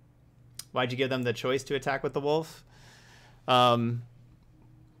 Why'd you give them the choice to attack with the wolf? I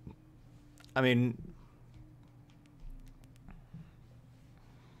mean,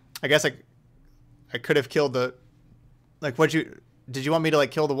 I guess I could have killed the, like, did you want me to like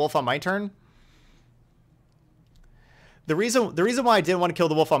kill the wolf on my turn? The reason why I didn't want to kill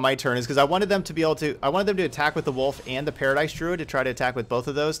the wolf on my turn is because I wanted them to be able to, I wanted them to attack with the wolf and the Paradise Druid, to try to attack with both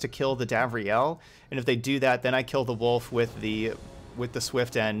of those to kill the Davriel. And if they do that, then I kill the wolf with the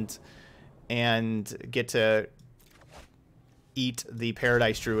Swift End and get to eat the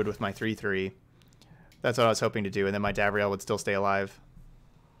Paradise Druid with my 3/3. That's what I was hoping to do, and then my Davriel would still stay alive.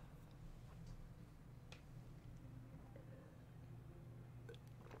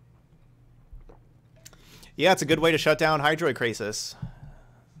 Yeah, it's a good way to shut down Hydroid Krasis.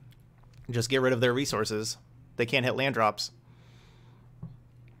 Just get rid of their resources. They can't hit land drops.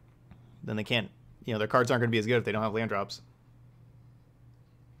 Then they can't, you know, their cards aren't going to be as good if they don't have land drops.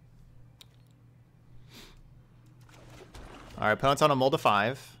 Alright, opponent's on a Mold of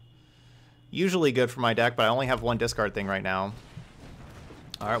 5. Usually good for my deck, but I only have 1 discard thing right now.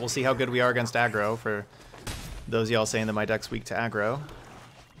 Alright, we'll see how good we are against aggro. For those of y'all saying that my deck's weak to aggro,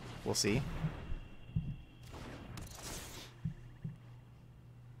 we'll see.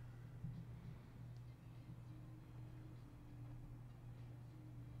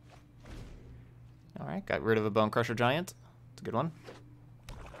 Alright, got rid of a Bone Crusher Giant. It's a good one.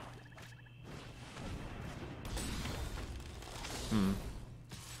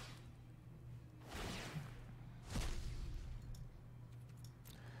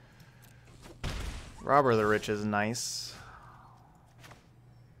 Robber of the Rich is nice.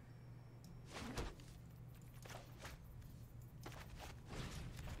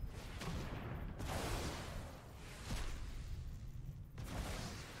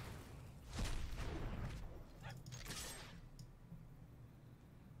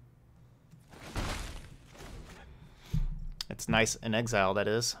 It's nice in exile, that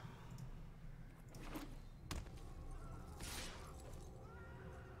is.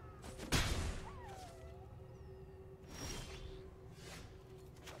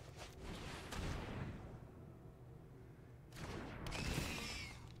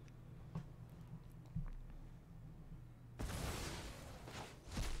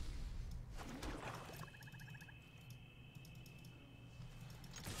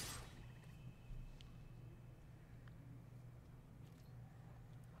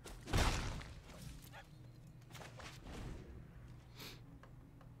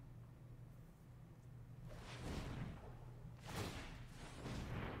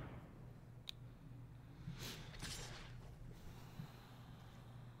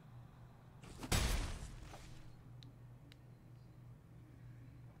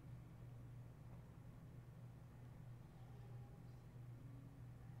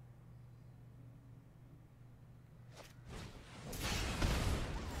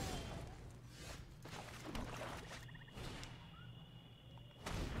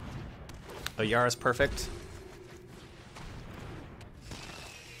 Oh, Yara's perfect.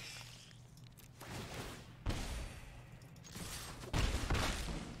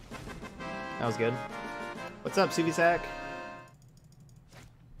 That was good. What's up, Suvisac?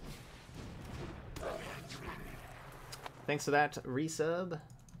 Thanks for that resub.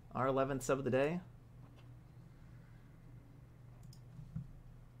 Our 11th sub of the day.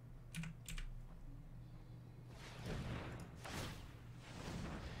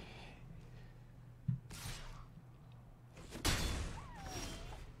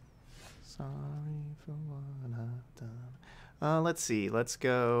 Sorry for what I've done. Let's see. Let's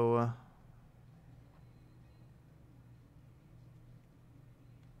go.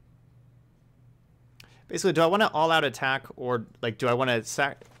 Basically, do I want to all-out attack, or like, do I want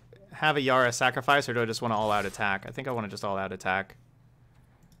to have a Yara sacrifice, or do I just want to all-out attack? I think I want to just all-out attack.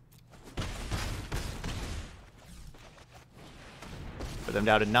 Put them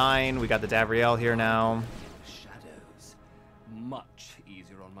down to 9. We got the Davriel here now. Shadows. Much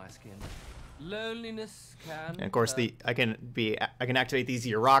easier on my skin. Loneliness can... And of course, I can activate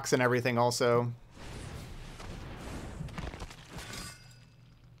these rocks and everything also.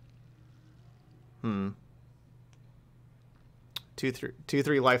 Hmm. 2/3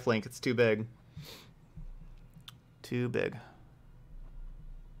 lifelink. It's too big. Too big.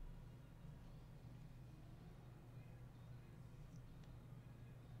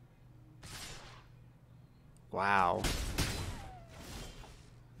 Wow.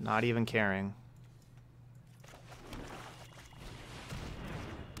 Not even caring.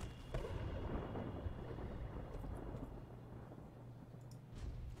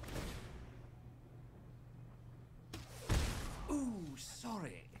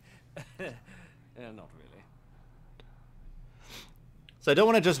 Sorry. Not really. So I don't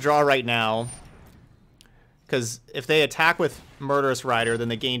want to just draw right now, because if they attack with Murderous Rider, then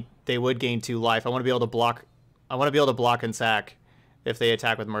they would gain 2 life. I want to be able to block. I want to be able to block and sack if they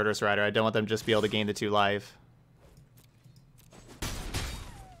attack with Murderous Rider. I don't want them to just be able to gain the 2 life.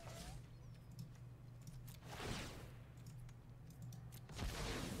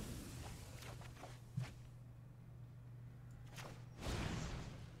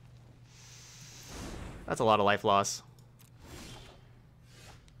 That's a lot of life loss.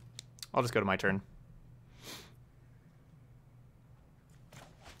 I'll just go to my turn.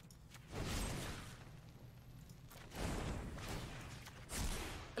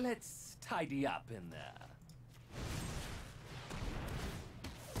 Let's tidy up in there.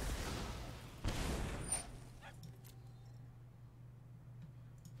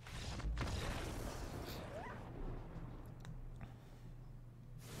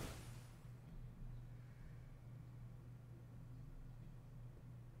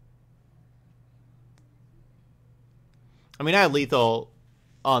 I mean, I had lethal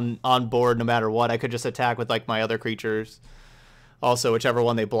on board no matter what. I could just attack with like my other creatures. Also, whichever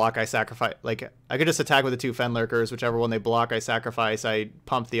one they block, I sacrifice. Like, I could just attack with the 2 Fenlurkers. Whichever one they block, I sacrifice. I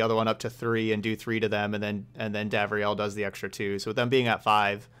pump the other one up to 3 and do 3 to them, and then Davriel does the extra 2. So with them being at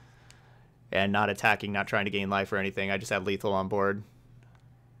 5 and not attacking, not trying to gain life or anything, I just had lethal on board.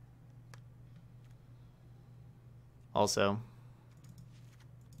 Also.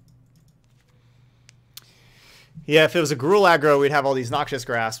 Yeah, if it was a Gruul aggro, we'd have all these Noxious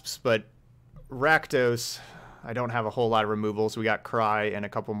Grasps, but Rakdos, I don't have a whole lot of removals. We got Cry and a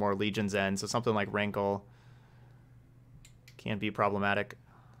couple more Legion's End, so something like Rankle can be problematic.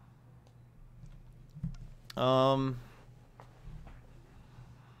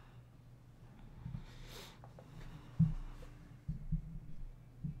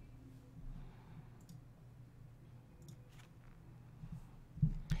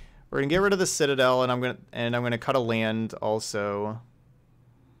 We're gonna get rid of the Citadel, and I'm gonna cut a land also.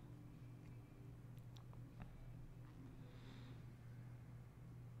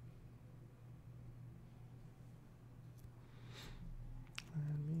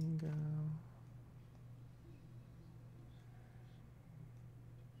 Let me go.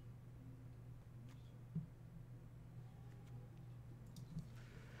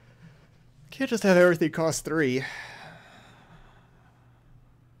 Can't just have everything cost 3.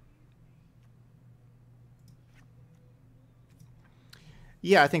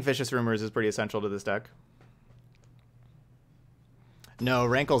 Yeah, I think Vicious Rumors is pretty essential to this deck. No,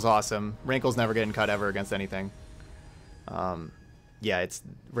 Rankle's awesome. Rankle's never getting cut ever against anything. Yeah,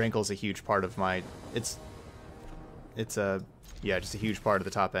 Rankle's a huge part of my. It's just a huge part of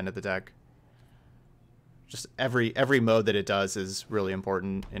the top end of the deck. Just every mode that it does is really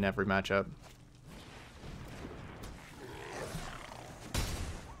important in every matchup.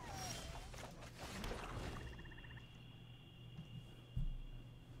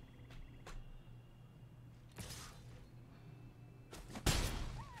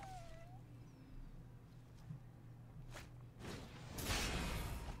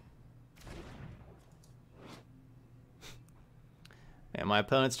 Man, my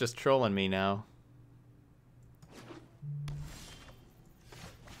opponent's just trolling me now.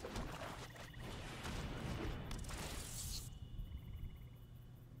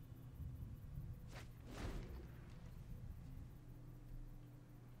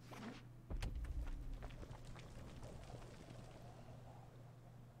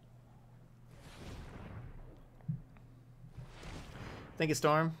 Thank you,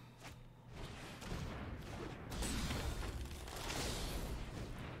 Storm.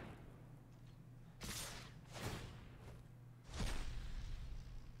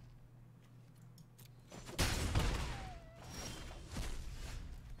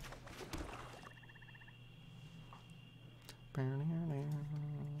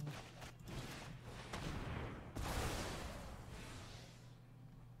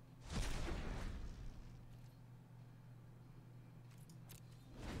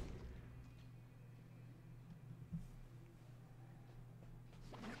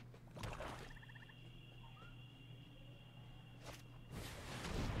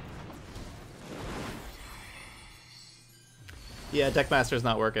 Yeah, Deckmaster's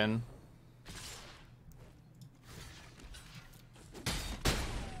not working.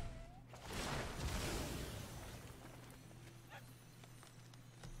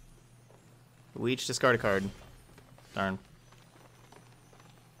 We each discard a card. Darn.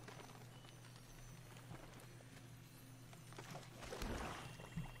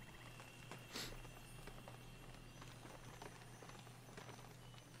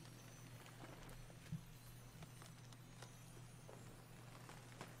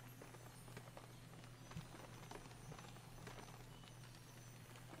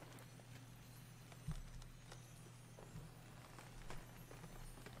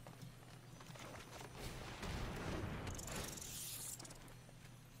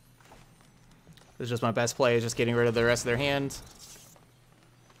 This is just my best play, is just getting rid of the rest of their hand.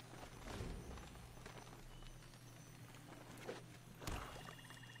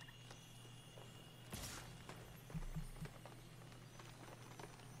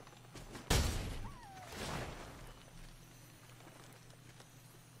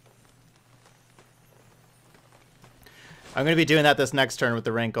 I'm going to be doing that this next turn with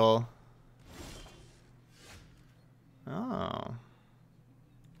the Rankle. Oh.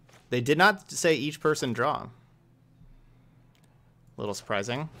 They did not say each person draw. A little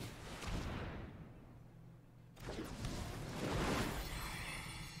surprising.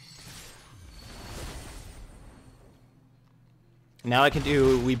 Now I can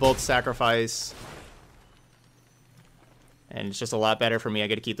do we both sacrifice. And it's just a lot better for me. I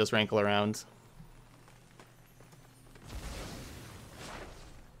get to keep this Rankle around.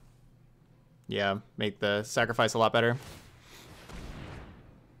 Yeah, make the sacrifice a lot better.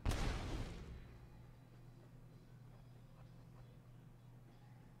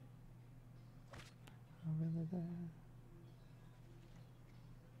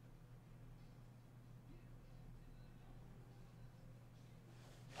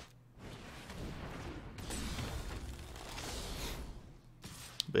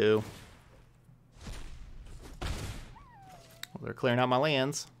 Boo. Well, they're clearing out my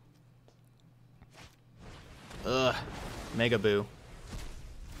lands. Ugh. Mega boo.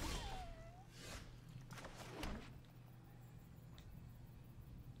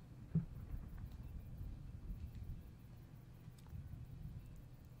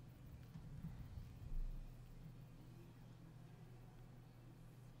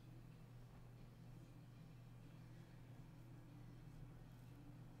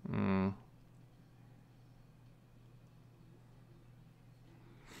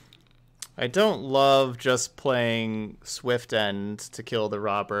 I don't love just playing Swift End to kill the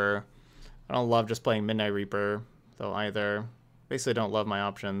robber. I don't love just playing Midnight Reaper, though, either. Basically don't love my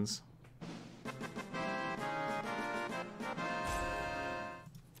options.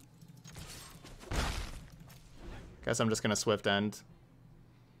 Guess I'm just gonna Swift End.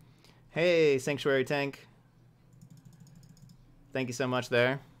 Hey, Sanctuary Tank. Thank you so much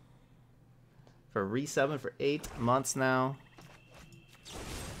there. For resubbing for 8 months now.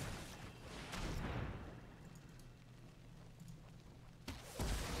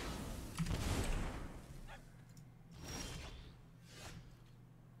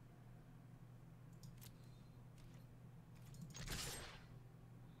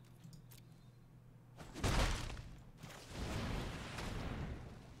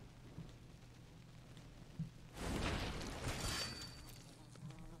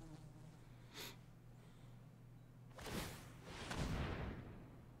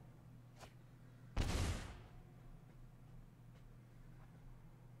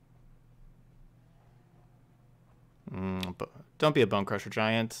 Don't be a Bone Crusher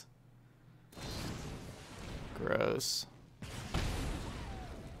Giant. Gross.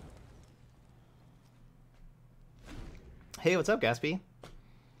 Hey, what's up, Gaspy?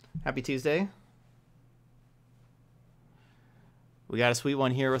 Happy Tuesday. We got a sweet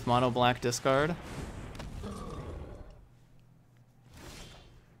one here with Mono Black discard.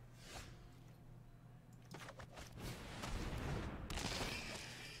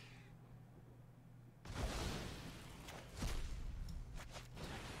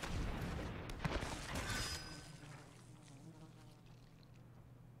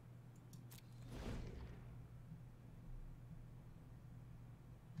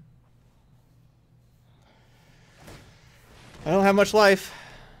 I don't have much life.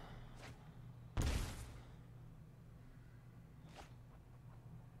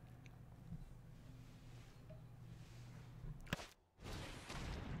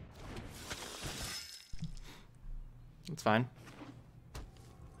 It's fine.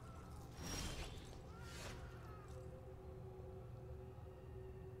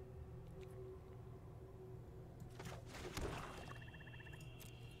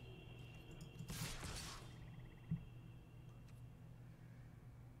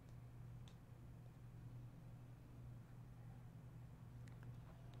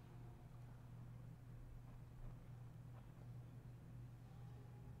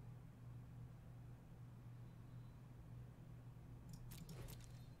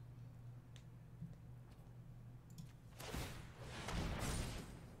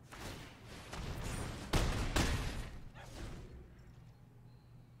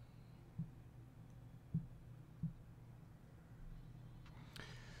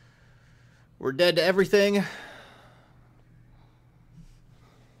 We're dead to everything.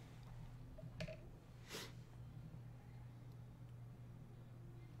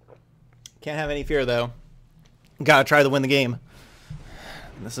 Can't have any fear, though. Gotta try to win the game.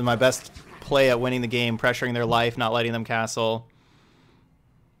 This is my best play at winning the game, pressuring their life, not letting them castle.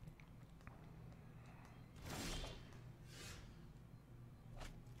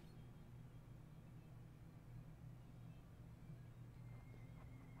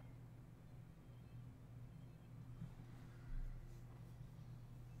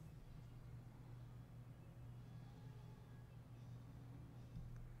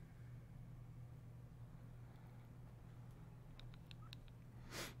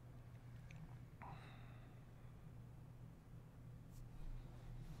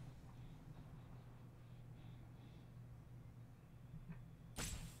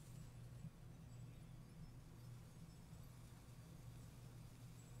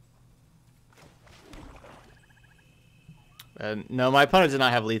 No, my opponent did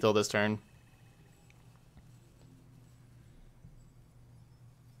not have lethal this turn.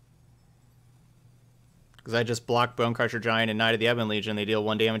 Because I just block Bone Crusher Giant and Knight of the Ebon Legion. They deal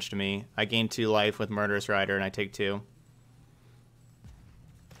 1 damage to me. I gain 2 life with Murderous Rider, and I take 2.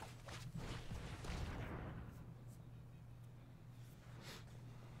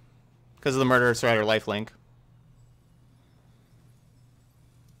 Because of the Murderous Rider lifelink.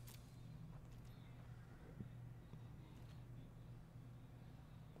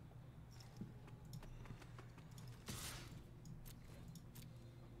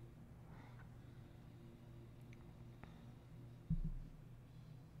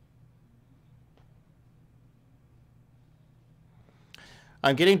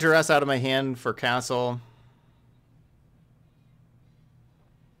 I'm getting Duress out of my hand for castle.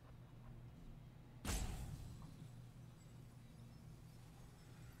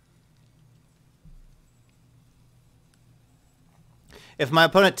 If my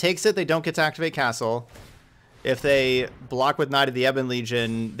opponent takes it, they don't get to activate castle. If they block with Knight of the Ebon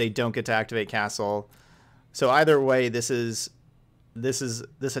Legion, they don't get to activate castle. So either way, this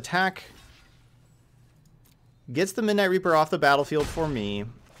attack gets the Midnight Reaper off the battlefield for me.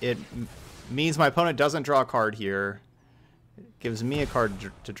 It means my opponent doesn't draw a card here. It gives me a card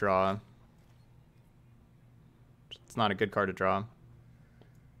to draw. It's not a good card to draw.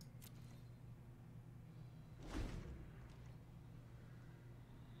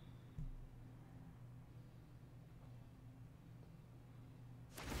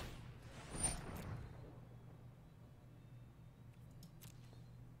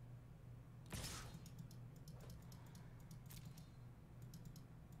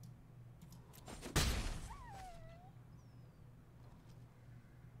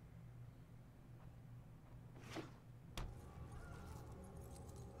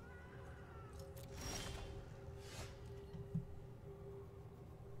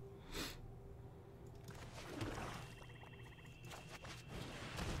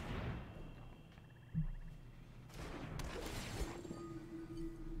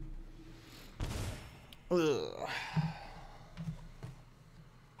 Ugh.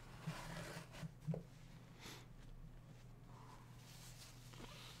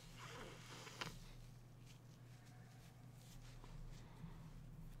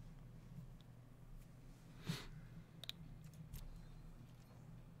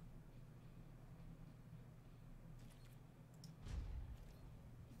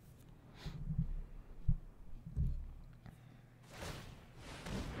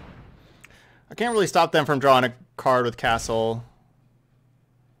 I can't really stop them from drawing a card with castle.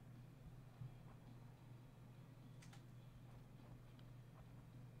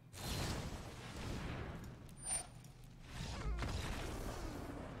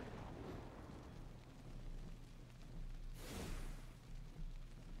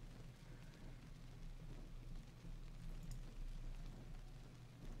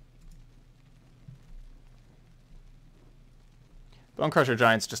 Bone Crusher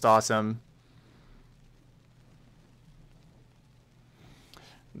Giant's just awesome.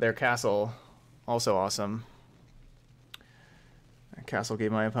 Their castle, also awesome. That castle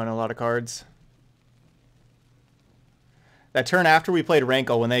gave my opponent a lot of cards. That turn after we played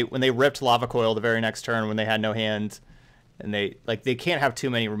Rankle, when they ripped Lava Coil the very next turn when they had no hand, and they can't have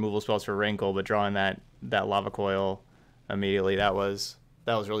too many removal spells for Rankle, but drawing that Lava Coil immediately, that was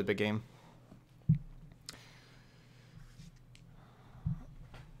a really big game.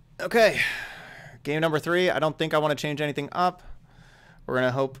 Okay, game number 3. I don't think I want to change anything up. We're going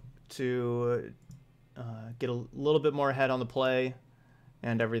to hope to get a little bit more ahead on the play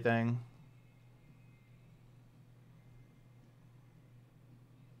and everything.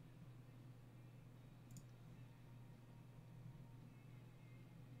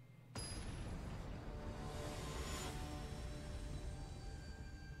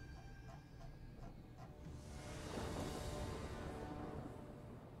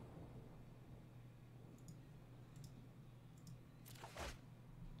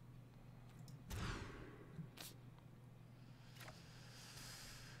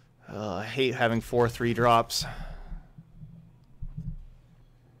 I hate having 4 3-drops.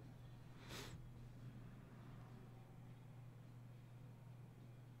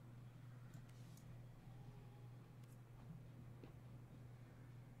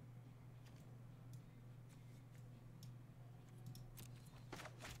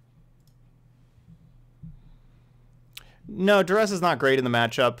 No, Duress is not great in the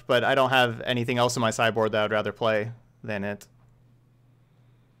matchup, but I don't have anything else in my sideboard that I'd rather play than it.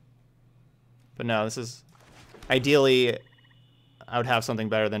 But no, this is... Ideally, I would have something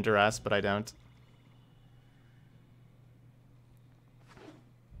better than Duress, but I don't.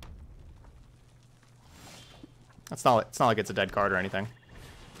 It's not like it's a dead card or anything.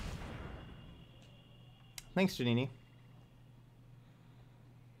 Thanks, Janini.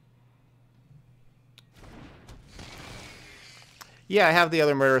 Yeah, I have the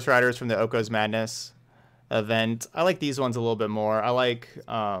other Murderous Riders from the Oko's Madness event. I like these ones a little bit more. I like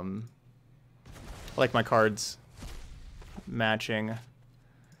my cards matching.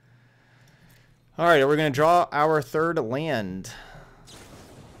 All right, we're going to draw our 3rd land.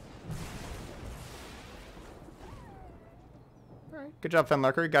 All right, good job,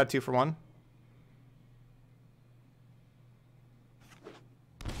 Fenlurker. You got 2 for 1.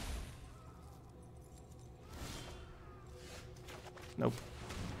 Nope.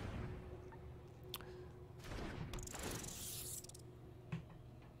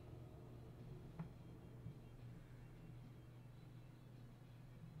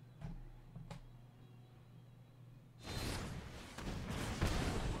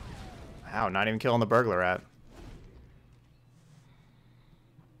 Wow, not even killing the burglar rat.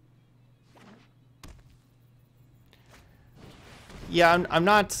 Yeah, I'm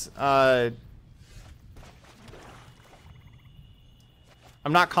not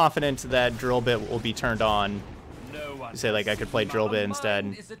confident that drill bit will be turned on. No one You say like I could play drill bit instead.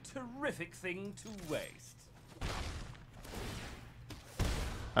 Mine is a terrific thing to waste.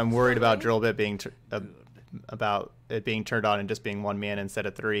 I'm worried about drill bit being about it being turned on and just being 1 mana instead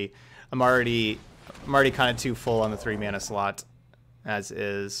of 3. I'm already kind of too full on the 3 mana slot as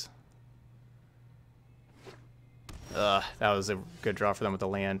is. Ugh, that was a good draw for them with the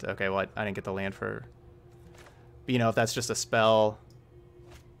land. Okay, well, I didn't get the land for... But, you know, if that's just a spell...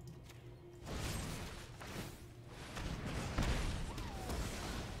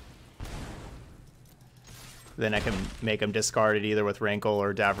 Then I can make them discard it either with Rankle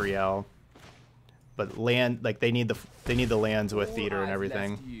or Davriel. But land, like, they need the lands with theater and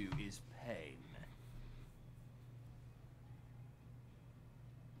everything. All I've left you is pain.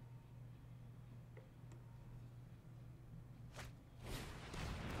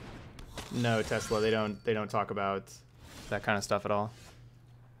 No, Tesla, they don't talk about that kind of stuff at all.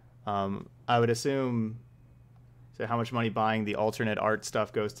 I would assume, so how much money buying the alternate art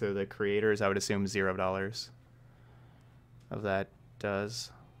stuff goes to the creators? I would assume $0 of that does.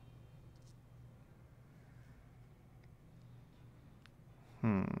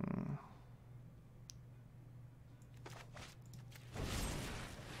 I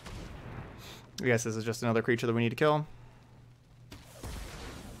guess this is just another creature that we need to kill.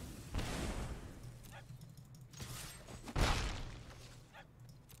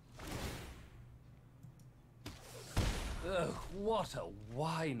 Ugh, what a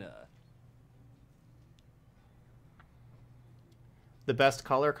whiner. The best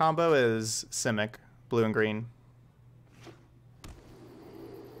color combo is Simic, blue and green.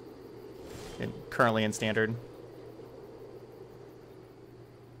 Currently in standard.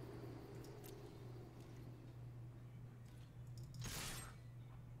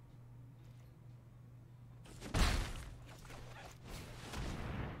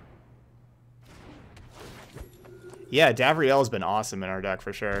 Yeah, Davriel's been awesome in our deck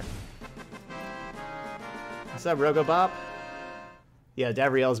for sure. What's up, Rogobop? Yeah,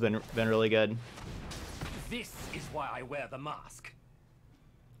 Davriel's been really good. This is why I wear the mask.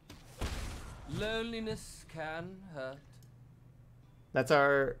 Loneliness can hurt. That's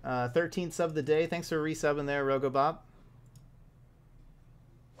our 13th sub of the day. Thanks for resubbing there, Rogobop.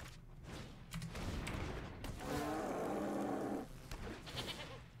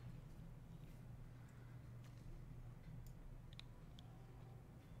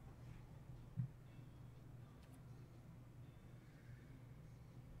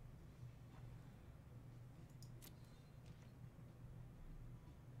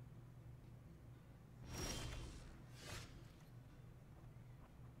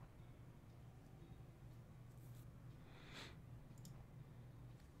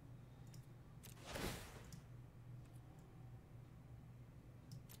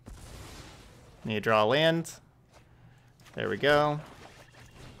 Need to draw a land. There we go.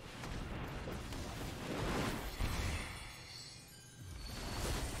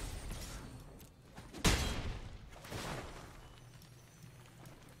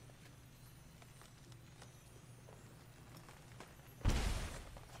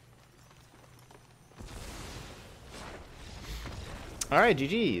 All right,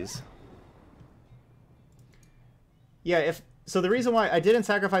 GG's. Yeah, so the reason why I didn't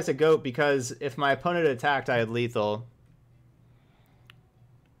sacrifice a goat, because if my opponent attacked, I had lethal.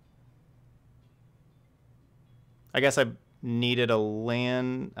 I guess I needed a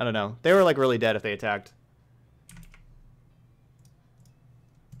land. I don't know. They were like really dead if they attacked.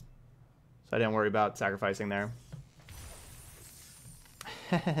 So I didn't worry about sacrificing there.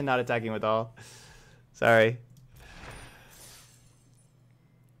 Not attacking with all. Sorry.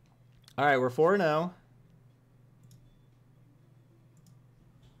 All right, we're 4-0.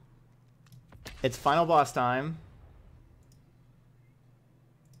 It's final boss time.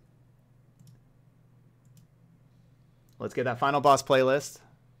 Let's get that final boss playlist.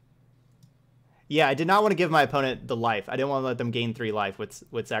 Yeah, I did not want to give my opponent the life. I didn't want to let them gain 3 life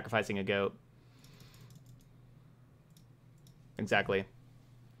with sacrificing a goat. Exactly.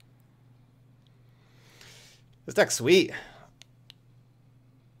 This deck's sweet.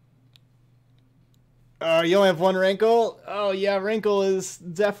 You only have 1 Rankle? Oh yeah, Rankle is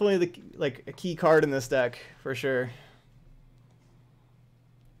definitely a key card in this deck for sure.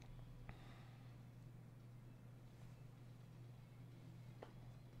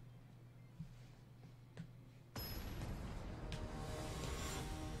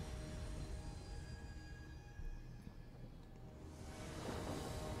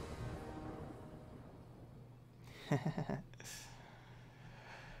 All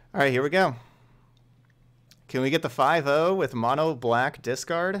right, here we go. Can we get the 5-0 with mono black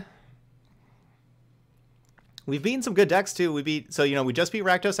discard? We've beaten some good decks too. We beat, so you know, we just beat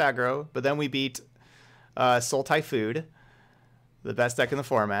Rakdos Aggro, but then we beat Soul Typhoon, the best deck in the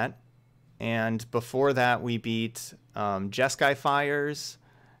format. And before that, we beat Jeskai Fires,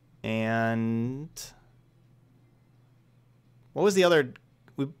 and what was the other?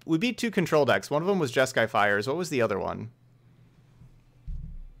 We beat 2 control decks. One of them was Jeskai Fires. What was the other one?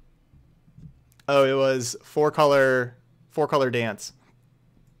 Oh, it was four color dance.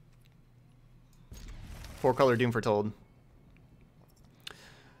 4-color Doom Foretold.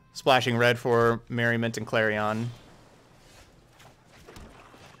 Splashing red for Merriment and Clarion.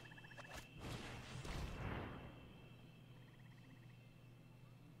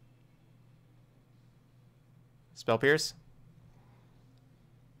 Spell Pierce.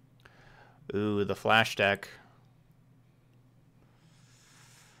 Ooh, the Flash deck.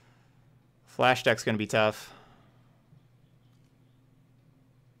 Flash deck's gonna be tough.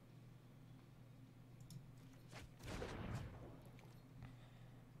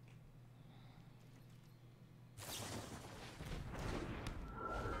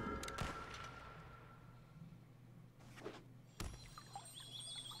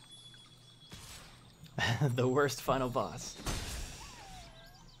 The worst final boss.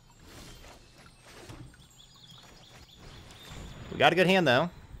 We got a good hand, though.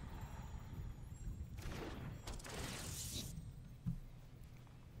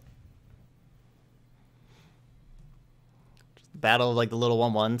 Just battle of, like, the little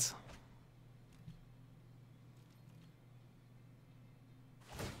 1/1s.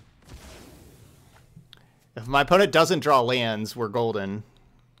 If my opponent doesn't draw lands, we're golden.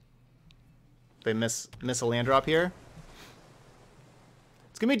 They miss a land drop here.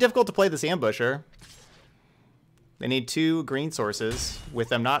 It's going to be difficult to play this Ambusher. They need 2 green sources, with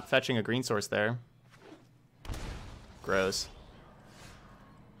them not fetching a green source there. Gross.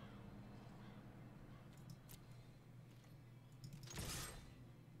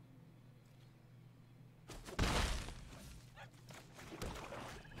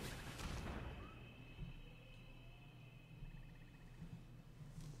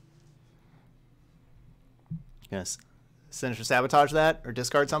 Gonna Sinister Sabotage that or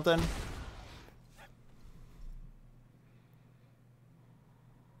discard something.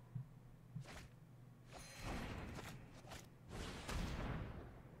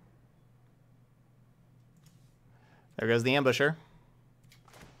 There goes the Ambusher.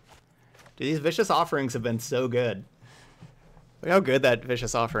 Dude, these Vicious Offerings have been so good. Look how good that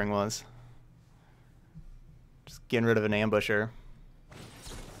Vicious Offering was. Just getting rid of an Ambusher.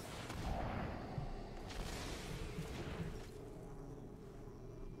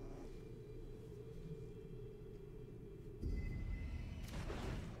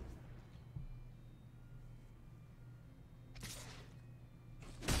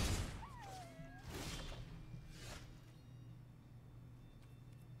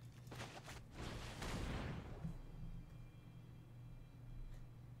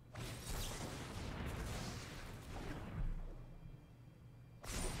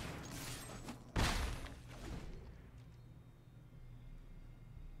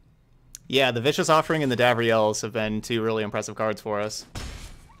 Yeah, the Vicious Offering and the Davriels have been 2 really impressive cards for us.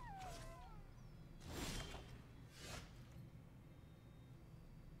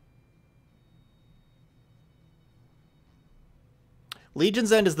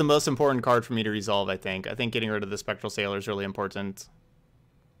 Legion's End is the most important card for me to resolve, I think. I think getting rid of the Spectral Sailor is really important.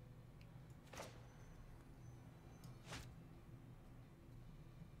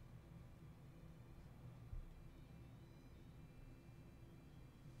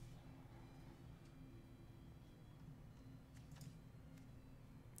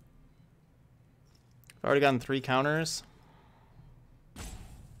 I've already gotten 3 counters.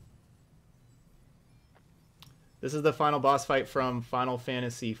 This is the final boss fight from Final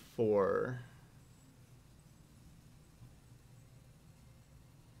Fantasy IV.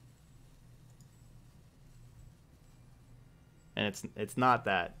 And it's not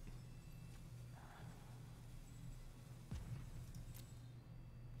that.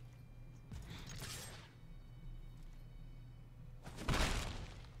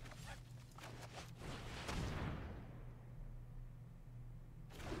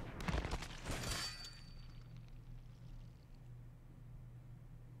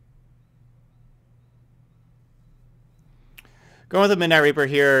 Going with the Midnight Reaper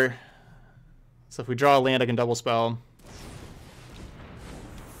here. So if we draw a land, I can double spell.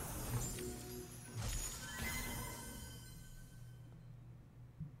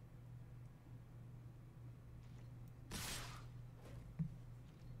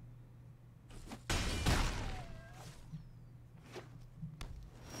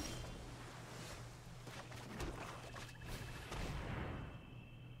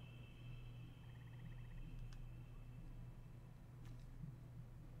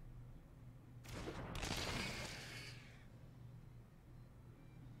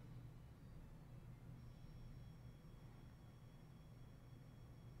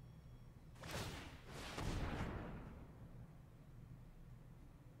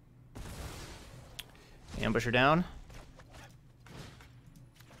 Ambusher down.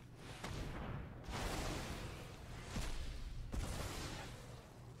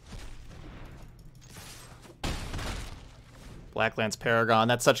 Blacklance Paragon.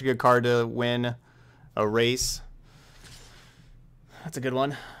 That's such a good card to win a race. That's a good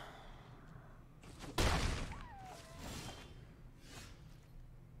one.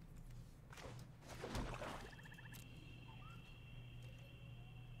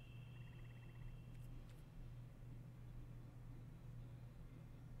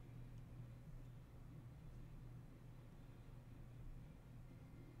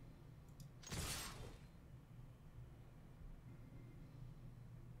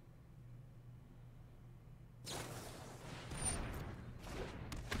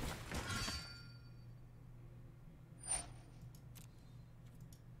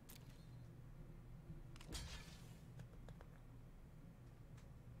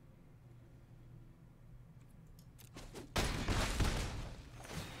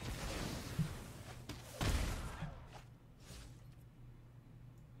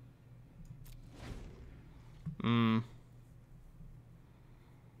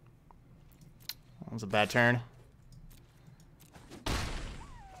 That was a bad turn.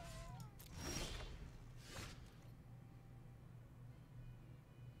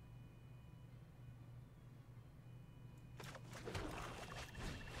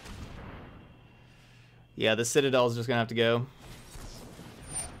 Yeah, the Citadel is just gonna have to go.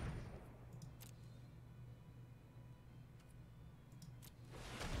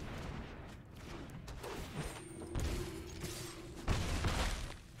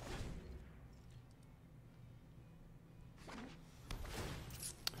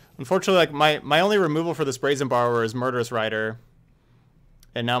 Unfortunately, like my only removal for this Brazen Borrower is Murderous Rider,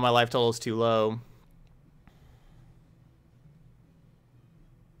 and now my life total is too low.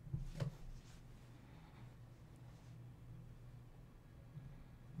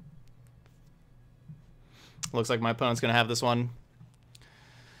 Looks like my opponent's gonna have this one.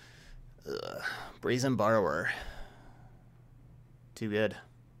 Ugh. Brazen Borrower. Too good.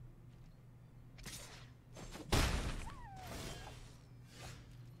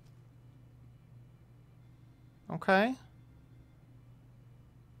 Okay.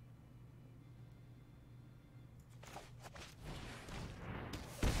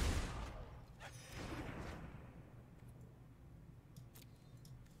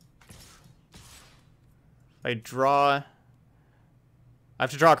 I have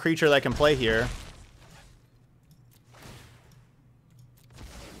to draw a creature that I can play here.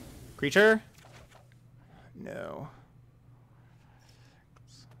 Creature? No.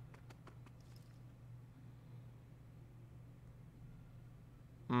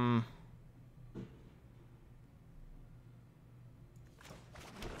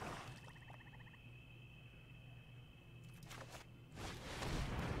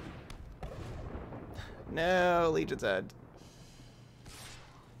 No, Legion's End.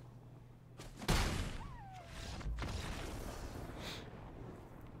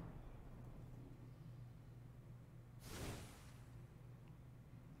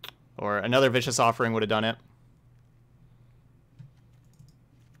 Or another Vicious Offering would have done it.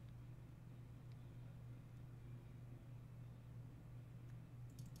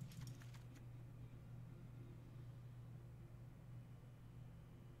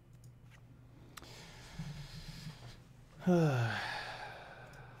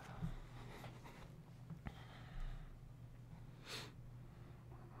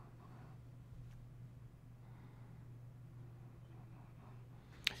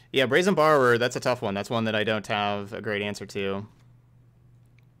 Yeah, Brazen Borrower, that's a tough one. That's one that I don't have a great answer to.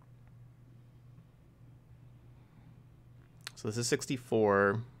 So this is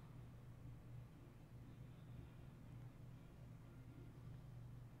 64.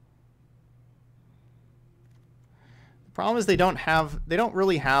 The problem is they don't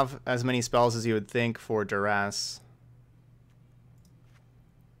really have as many spells as you would think for Duress.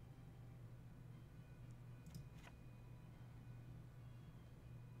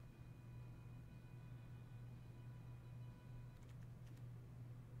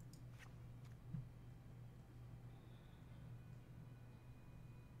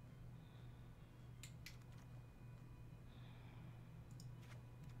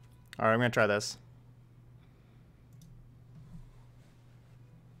 All right, I'm going to try this.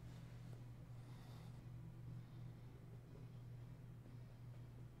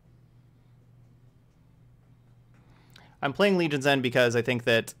 I'm playing Legion's End because I think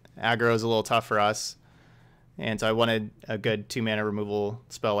that aggro is a little tough for us. And so I wanted a good 2-mana removal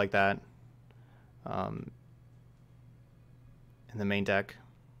spell like that in the main deck.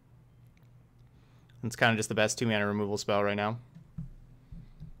 It's kind of just the best 2-mana removal spell right now.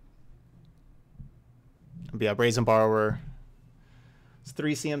 But yeah, Brazen Borrower. It's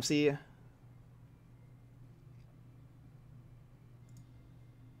 3 CMC.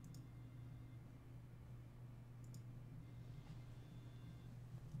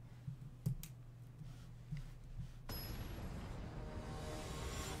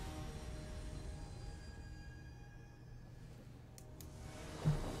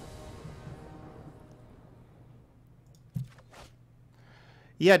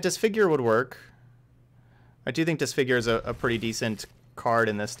 Yeah, Disfigure would work. I do think Disfigure is a pretty decent card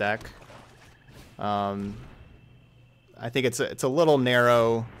in this deck. I think it's a little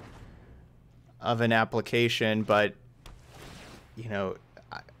narrow of an application, but you know,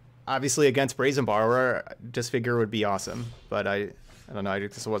 obviously against Brazen Borrower, Disfigure would be awesome. But I don't know. I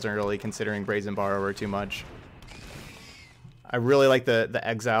just wasn't really considering Brazen Borrower too much. I really like the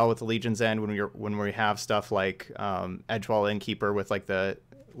exile with the Legion's End when we have stuff like Edgewall Innkeeper with like the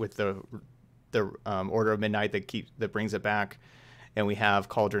Order of Midnight that brings it back, and we have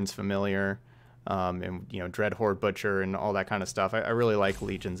Cauldron's Familiar, and you know, Dreadhorde Butcher and all that kind of stuff. I really like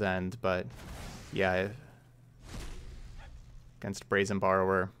Legion's End, but yeah, against Brazen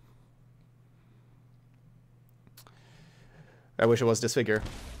Borrower, I wish it was Disfigure.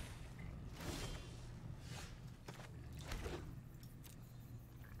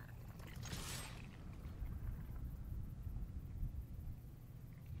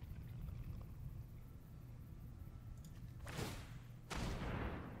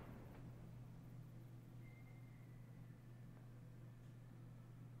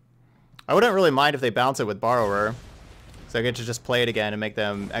 I wouldn't really mind if they bounce it with Borrower, so I get to just play it again and make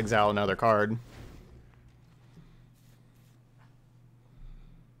them exile another card.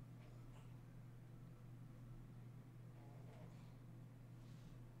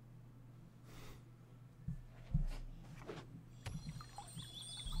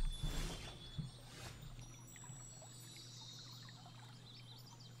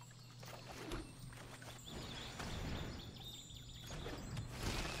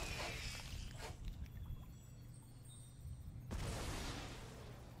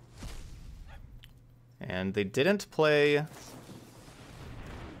 And they didn't play...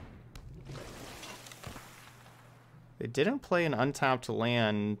 They didn't play an untapped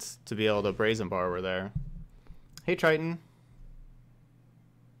land to be able to Brazen Borrower there. Hey, Triton.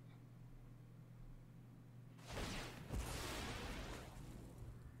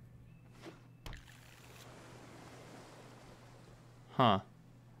 Huh. I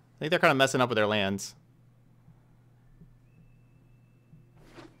think they're kind of messing up with their lands.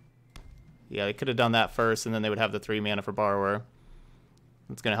 Yeah, they could have done that first, and then they would have the 3 mana for Borrower.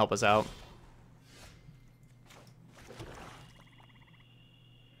 That's going to help us out.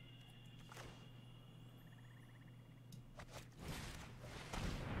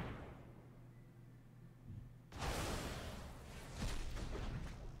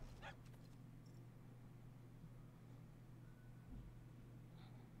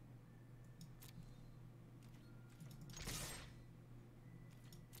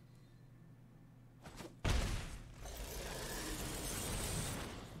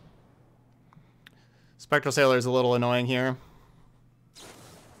 Spectral Sailor is a little annoying here.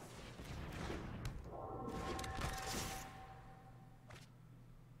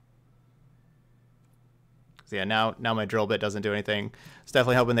 So yeah, now my drill bit doesn't do anything. It's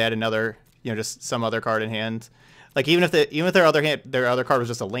definitely hoping they had another, you know, just some other card in hand. Like even if their other card was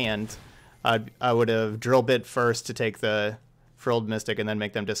just a land, I would have drill bit first to take the Frilled Mystic and then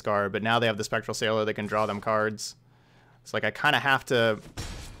make them discard. But now they have the Spectral Sailor, they can draw them cards. It's like I kind of have to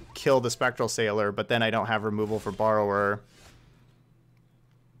kill the Spectral Sailor, but then I don't have removal for Borrower.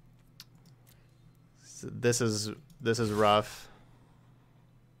 So this is rough.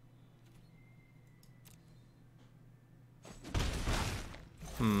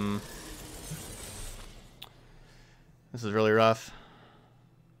 This is really rough.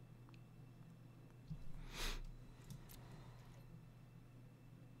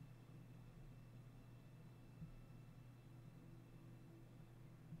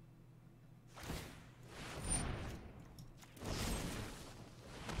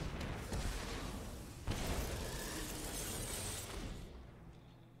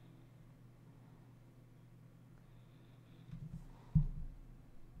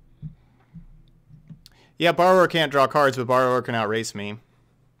 Yeah, Borrower can't draw cards, but Borrower can outrace me.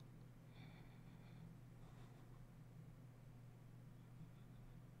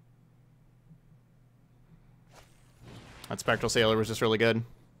 That Spectral Sailor was just really good.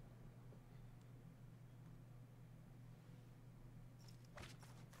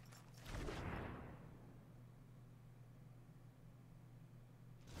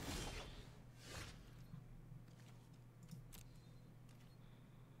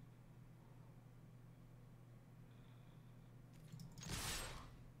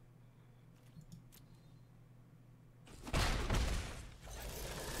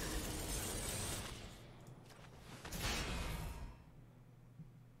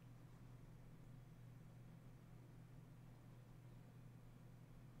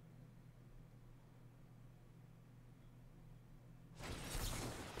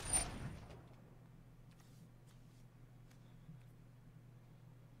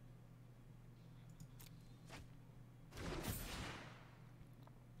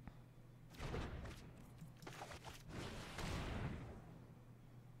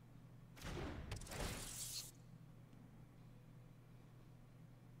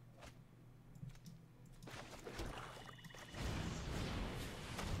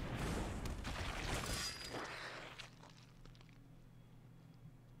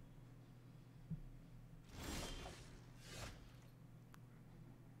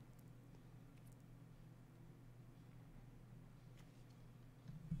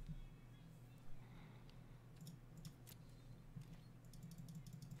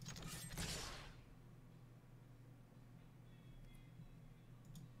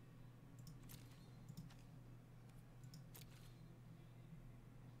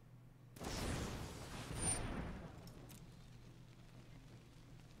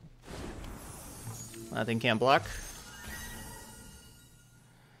 That thing can't block.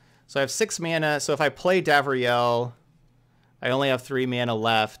 So I have 6 mana, so if I play Davriel, I only have 3 mana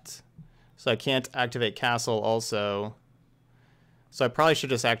left. So I can't activate Castle also. So I probably should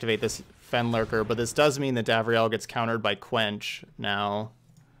just activate this Fenlurker, but this does mean that Davriel gets countered by Quench now.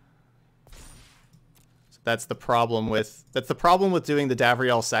 So that's the problem with doing the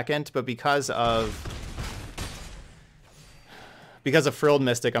Davriel second, but because of Frilled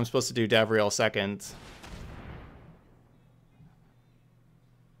Mystic, I'm supposed to do Davriel second.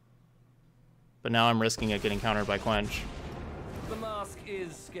 But now I'm risking it getting countered by Quench. The mask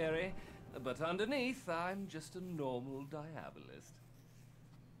is scary, but underneath, I'm just a normal diabolist.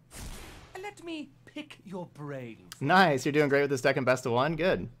 Let me pick your brains. Nice, you're doing great with this deck in best of 1.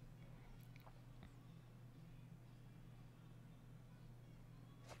 Good.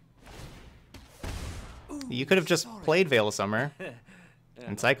 Ooh, You could have just sorry. played Veil of Summer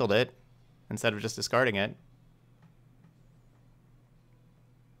and cycled it instead of just discarding it.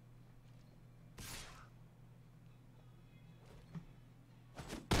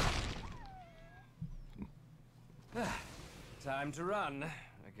 Time to run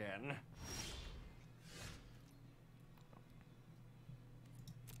again.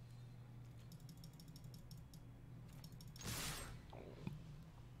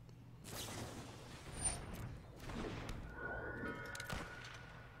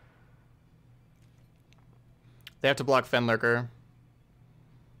 They have to block Fenlurker.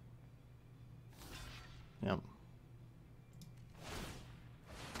 Yep.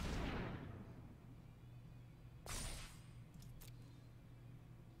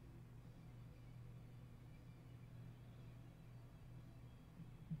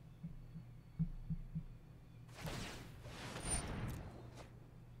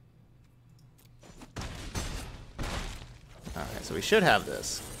 Alright, so we should have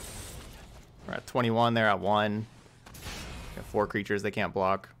this. We're at 21, they're at 1. Got 4 creatures they can't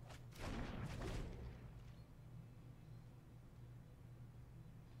block.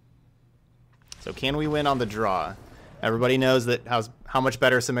 So can we win on the draw? Everybody knows that how much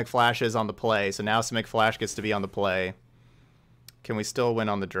better Simic Flash is on the play, so now Simic Flash gets to be on the play. Can we still win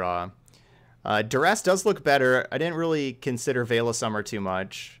on the draw? Duress does look better. I didn't really consider Veil of Summer too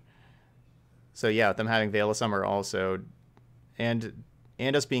much. So yeah, them having Veil of Summer also. And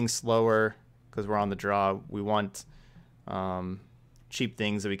us being slower, because we're on the draw, we want cheap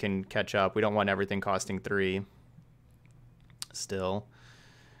things that we can catch up. We don't want everything costing 3 still.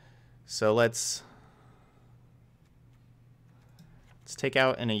 So let's take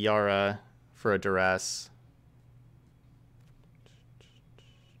out an Ayara for a Duress.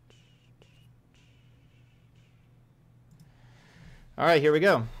 All right, here we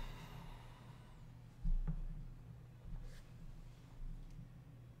go.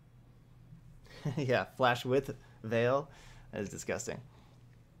 Yeah, Flash with Veil. That is disgusting.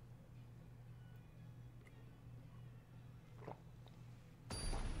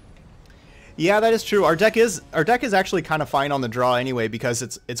 Yeah, that is true. Our deck is actually kind of fine on the draw anyway, because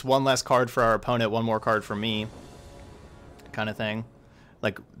it's 1 less card for our opponent, 1 more card for me, kind of thing.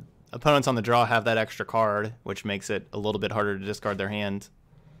 Like, opponents on the draw have that extra card, which makes it a little bit harder to discard their hand.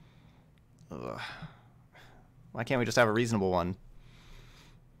 Ugh. Why can't we just have a reasonable one?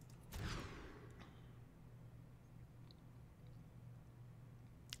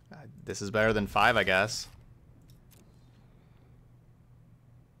 This is better than 5, I guess.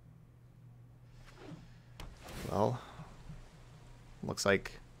 Well, looks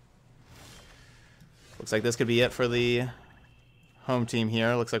like this could be it for the home team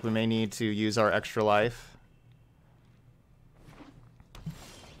here. Looks like we may need to use our extra life.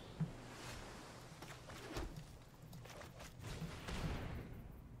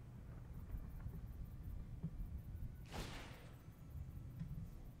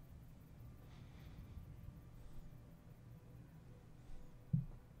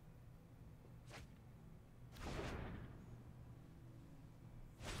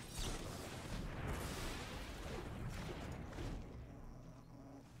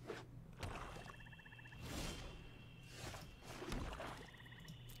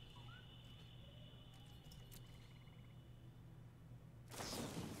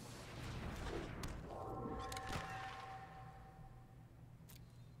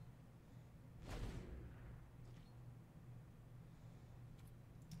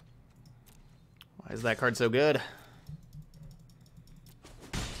 Why is that card so good?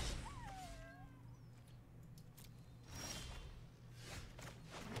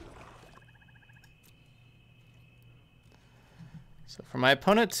 So for my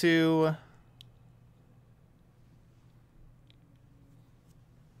opponent to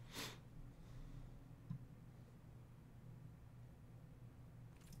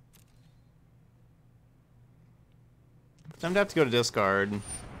I'm gonna have to go to discard.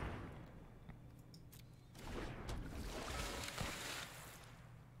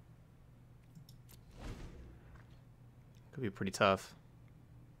 Could be pretty tough.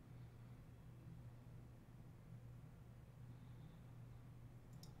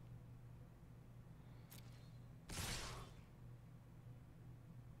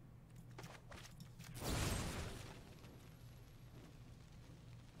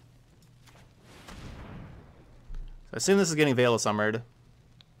 I assume this is getting Veil of Summered.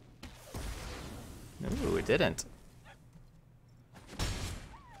 Ooh, it didn't.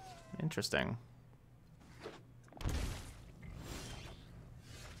 Interesting.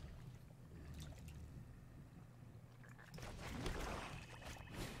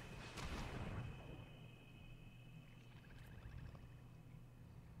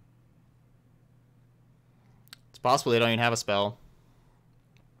 It's possible they don't even have a spell.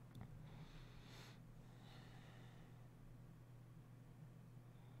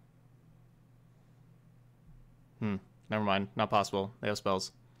 Never mind. Not possible. They have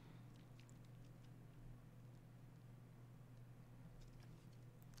spells.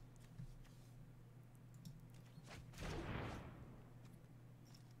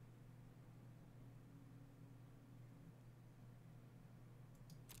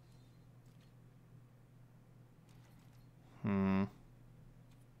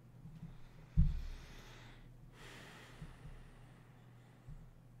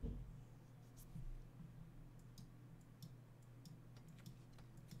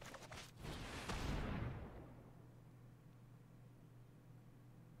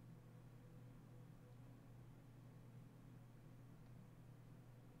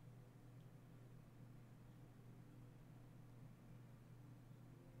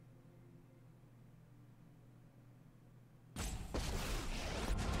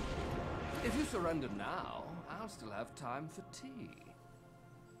 If you surrender now, I'll still have time for tea.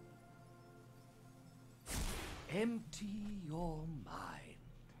 Empty your mind.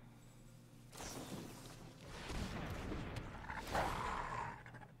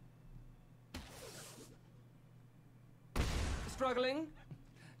 Struggling?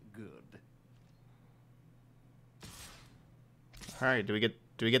 Good. All right, do we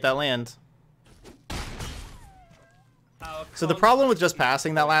get that land? So the problem with just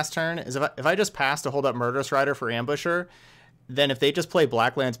passing that last turn is if I just pass to hold up Murderous Rider for Ambusher, then if they just play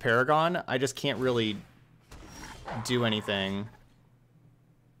Blacklands Paragon, I just can't really do anything.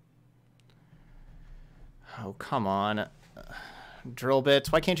 Oh, come on. Drill Bit.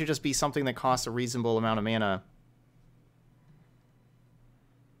 Why can't you just be something that costs a reasonable amount of mana?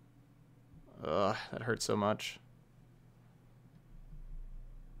 Ugh, that hurts so much.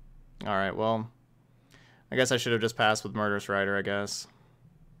 Alright, well, I guess I should have just passed with Murderous Rider, I guess.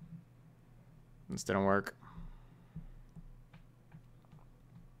 This didn't work.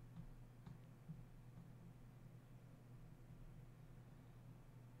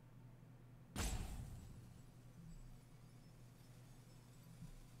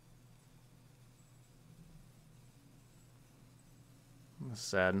 That's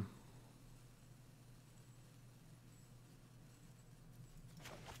sad.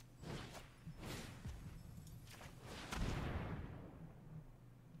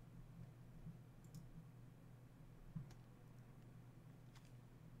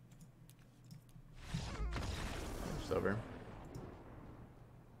 It's over.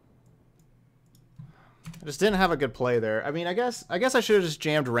 I just didn't have a good play there. I mean, I guess I should have just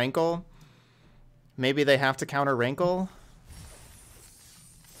jammed Rankle. Maybe they have to counter Rankle.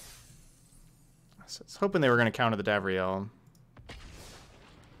 I was hoping they were going to counter the Davriel.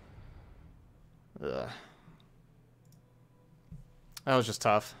 Ugh. That was just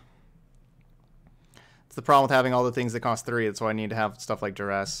tough. It's the problem with having all the things that cost 3. That's why I need to have stuff like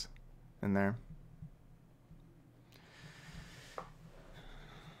Duress in there.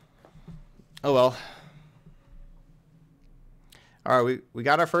 Oh well. Alright, we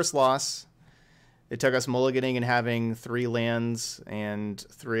got our first loss. It took us mulliganing and having 3 lands and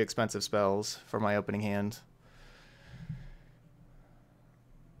 3 expensive spells for my opening hand.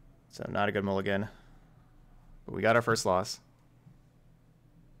 So not a good mulligan. But we got our first loss.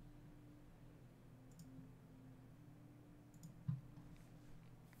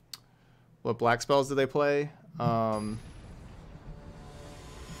 What black spells do they play?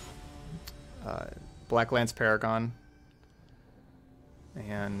 Blacklands Paragon.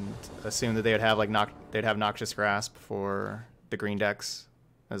 And assume that they would have like they'd have Noxious Grasp for the green decks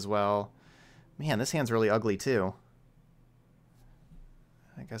as well. Man, this hand's really ugly too.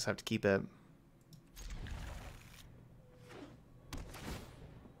 I guess I have to keep it.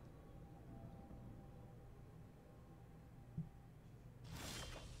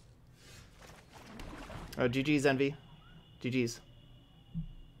 Oh, GG's, Envy. GG's.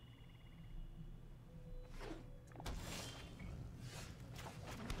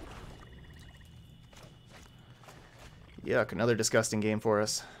 Yuck, another disgusting game for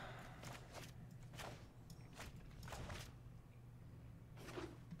us.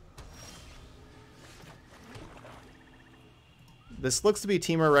 This looks to be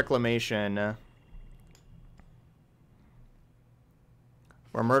Teamer Reclamation.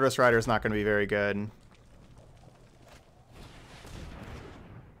 Where Murderous Rider is not going to be very good.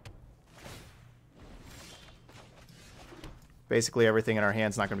 Basically everything in our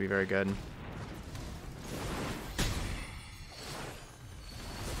hand's not going to be very good.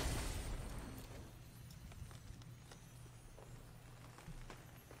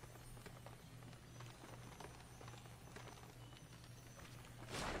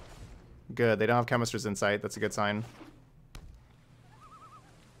 Good, they don't have Chemister's Insight. That's a good sign.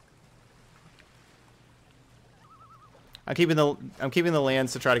 I'm keeping the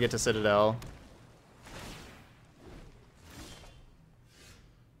lands to try to get to Citadel.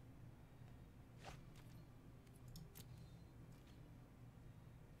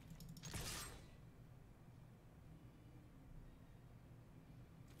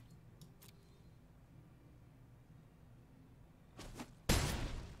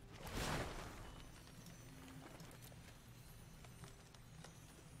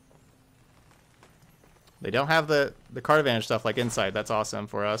 They don't have the card advantage stuff like Insight. That's awesome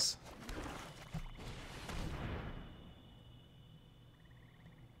for us.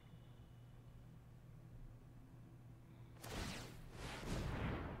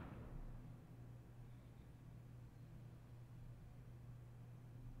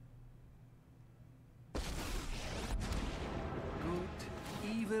 Good,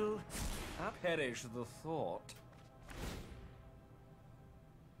 evil, perish the thought.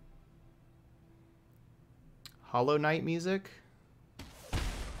 Hollow Knight music?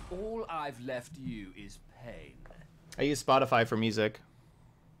 All I've left you is pain. I use Spotify for music.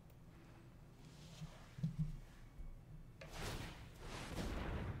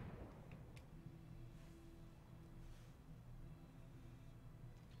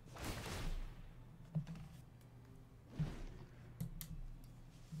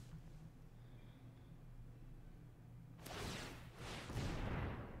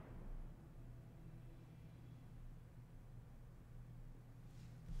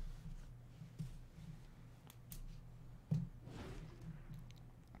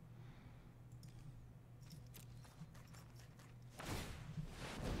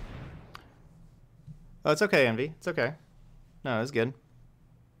 Oh, it's okay, Envy. It's okay. No, it's good.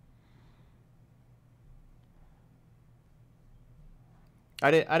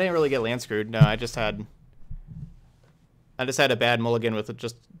 I didn't really get land screwed. No, I just had a bad mulligan with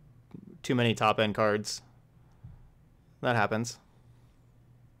just too many top end cards. That happens.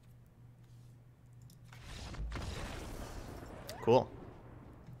 Cool.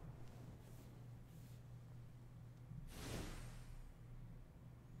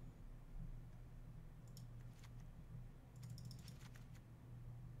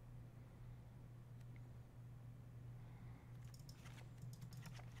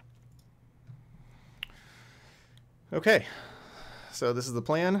 Okay, so this is the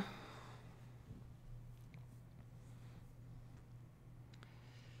plan.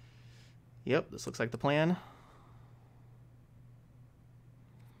 Yep, this looks like the plan.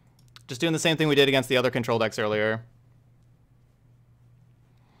 Just doing the same thing we did against the other control decks earlier.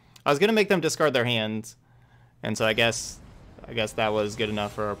 I was gonna make them discard their hands, and so I guess that was good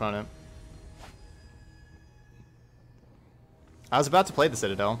enough for our opponent. I was about to play the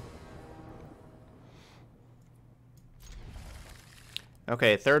Citadel.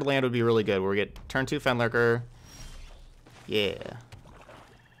 Okay, third land would be really good, where we get turn 2 Fenlurker. Yeah.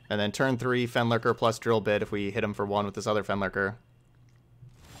 And then turn 3 Fenlurker plus Drill Bit if we hit him for 1 with this other Fenlurker.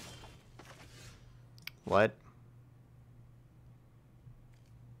 What?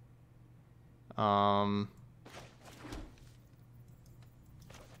 To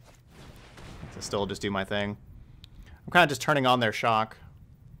still just do my thing. I'm kind of just turning on their shock.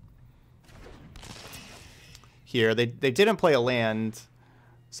 Here, they didn't play a land,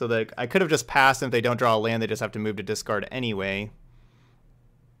 so that I could have just passed, and if they don't draw a land, they just have to move to discard anyway.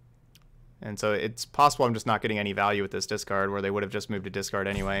 And so it's possible I'm just not getting any value with this discard, where they would have just moved to discard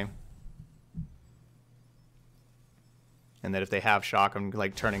anyway. And that if they have shock, I'm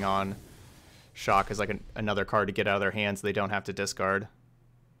like turning on shock as like another card to get out of their hands so they don't have to discard.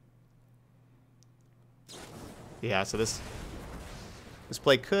 Yeah, so this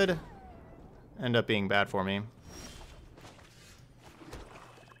play could end up being bad for me.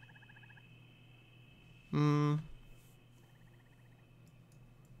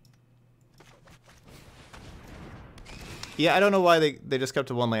 Yeah, I don't know why they just kept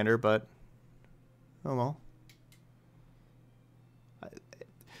to one lander, but oh well.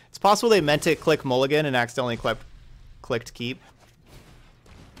 It's possible they meant to click mulligan and accidentally clicked keep.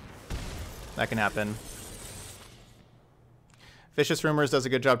 That can happen. Vicious Rumors does a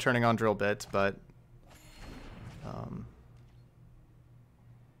good job turning on drill bits, but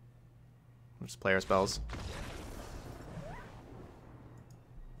just player spells.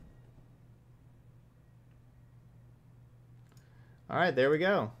 All right, there we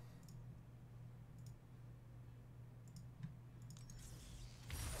go.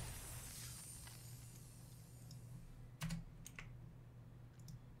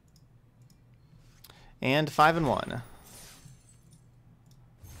 And 5 and 1.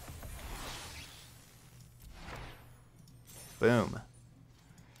 Boom.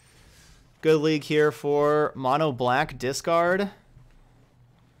 Good league here for mono black discard.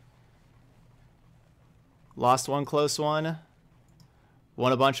 Lost one close one.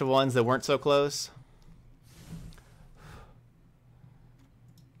 Won a bunch of ones that weren't so close.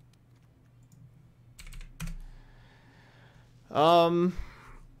 The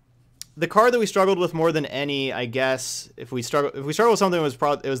card that we struggled with more than any, I guess, if we struggle with something,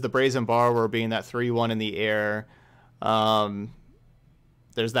 it was the Brazen Borrower being that 3/1 in the air.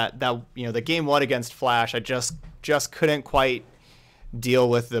 There's that the game 1 against Flash, I just couldn't quite deal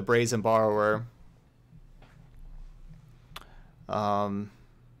with the Brazen Borrower.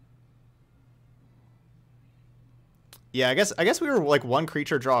 Yeah, I guess we were like one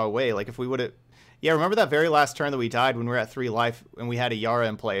creature draw away. Like if we would have, yeah, remember that very last turn that we died when we were at 3 life and we had a Yara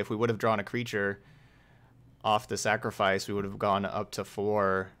in play? If we would have drawn a creature off the sacrifice, we would have gone up to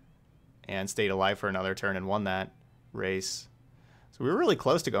 4 and stayed alive for another turn and won that race. So we were really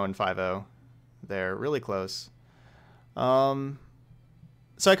close to going 5-0 there, really close. So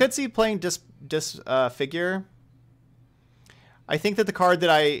I could see playing Disfigure. I think that the card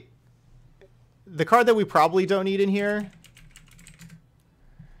that we probably don't need in here,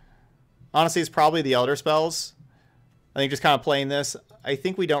 honestly, is probably the Elder Spells. I think just kind of playing this, I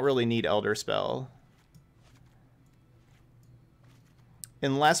think we don't really need Elder Spell.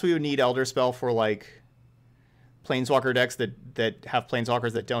 Unless we would need Elder Spell for, like, Planeswalker decks that have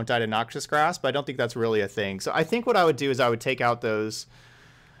Planeswalkers that don't die to Noxious Grasp, but I don't think that's really a thing. So I think what I would do is I would take out those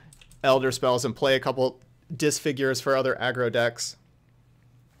Elder Spells and play a couple Disfigures for other aggro decks.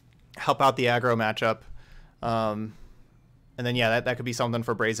 Help out the aggro matchup. And then, yeah, that could be something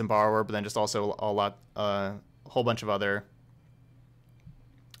for Brazen Borrower, but then just also a whole bunch of other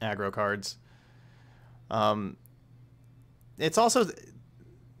aggro cards. It's also,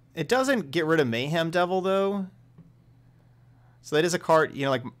 it doesn't get rid of Mayhem Devil, though. So that is a card,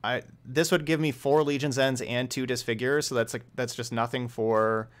 like this would give me 4 Legion's Ends and 2 Disfigures, so that's just nothing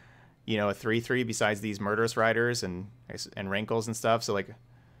for, a 3/3 besides these Murderous Riders and Rankles and stuff. So, like,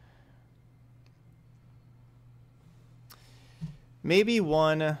 maybe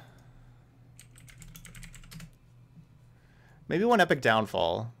one Epic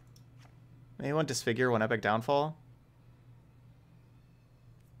Downfall. Maybe one Disfigure, one Epic Downfall.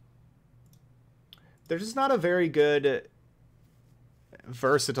 There's just not a very good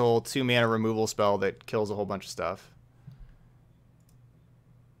versatile 2-mana removal spell that kills a whole bunch of stuff,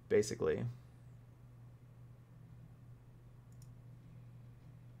 basically.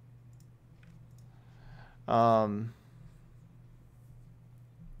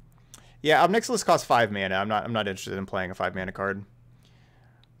 Yeah, Obnixilis costs 5 mana. I'm not interested in playing a 5-mana card.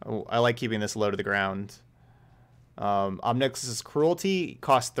 I like keeping this low to the ground. Obnixilis Cruelty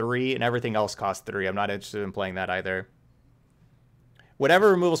costs 3, and everything else costs 3. I'm not interested in playing that either.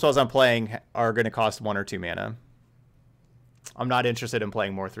 Whatever removal spells I'm playing are going to cost 1 or 2 mana. I'm not interested in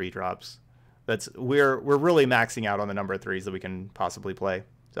playing more 3-drops. We're really maxing out on the number of 3s that we can possibly play.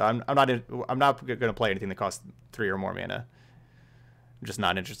 So I'm not going to play anything that costs 3 or more mana. I'm just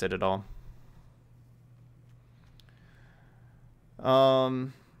not interested at all.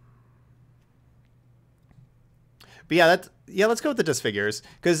 But yeah, let's go with the Disfigures,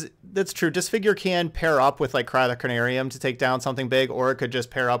 because that's true. Disfigure can pair up with like Cry the Carnarium to take down something big, or it could just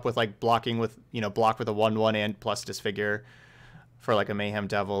pair up with like blocking with block with a 1/1 and plus Disfigure for like a Mayhem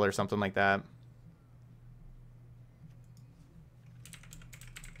Devil or something like that.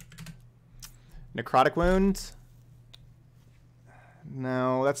 Necrotic Wound.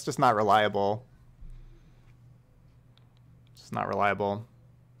 No, that's just not reliable. It's not reliable.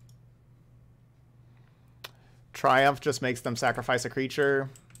 Triumph just makes them sacrifice a creature.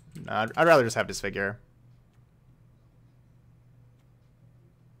 No, I'd rather just have Disfigure.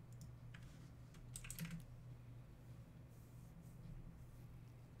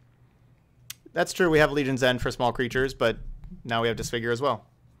 that's true. We have Legion's End for small creatures, but now we have Disfigure as well.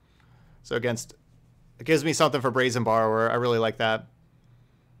 So it gives me something for Brazen Borrower. I really like that.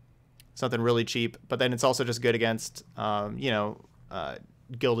 Something really cheap, but then it's also just good against,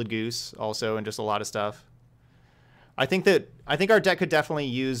 Gilded Goose also, and just a lot of stuff. I think our deck could definitely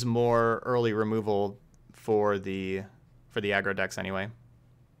use more early removal for the aggro decks anyway.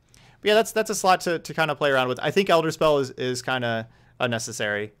 But yeah, that's a slot to kind of play around with. I think Elder Spell is kind of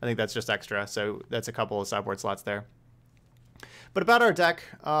unnecessary. I think that's just extra, so that's a couple of sideboard slots there. But about our deck,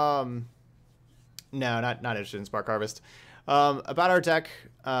 no, not interested in Spark Harvest. About our deck,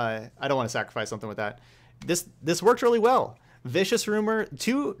 I don't want to sacrifice something with that. This worked really well. Vicious Rumor,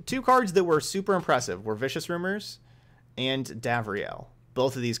 two cards that were super impressive were Vicious Rumors and Davriel.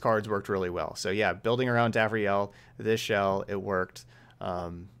 Both of these cards worked really well. So yeah, building around Davriel, this shell, it worked.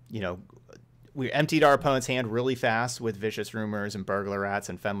 We emptied our opponent's hand really fast with Vicious Rumors and Burglar Rats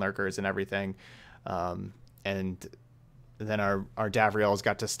and Fenlurkers and everything. And then our Davriels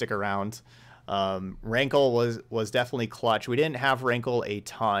got to stick around. Rankle was definitely clutch. We didn't have Rankle a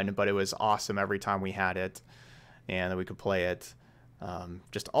ton, but it was awesome every time we had it and that we could play it.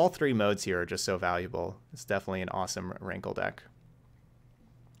 Just all three modes here are just so valuable. It's definitely an awesome Rankle deck.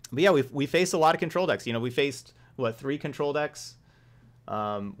 But yeah, we faced a lot of control decks. We faced, 3 control decks?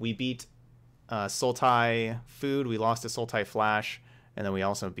 We beat Sultai Food, we lost to Sultai Flash, and then we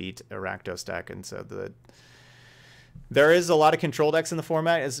also beat a Rakdos deck. And so there is a lot of control decks in the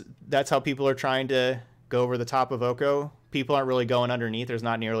format. That's how people are trying to go over the top of Oko. People aren't really going underneath. There's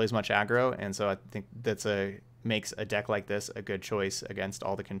not nearly as much aggro, and so I think makes a deck like this a good choice against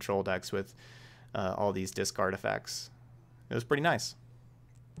all the control decks with all these discard effects. It was pretty nice.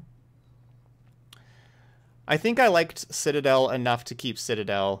 I think I liked Citadel enough to keep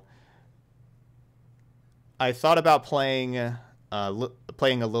Citadel. I thought about playing a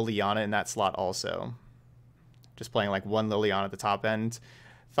Liliana in that slot also. Just playing like one Liliana at the top end.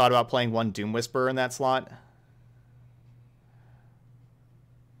 Thought about playing one Doom Whisperer in that slot.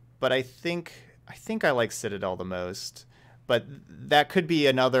 But I think I like Citadel the most. But that could be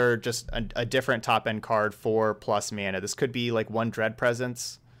another, just a different top end card for plus mana. This could be like one Dread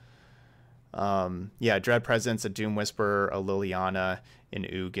Presence. Yeah, Dread Presence, a Doom Whisperer, a Liliana, an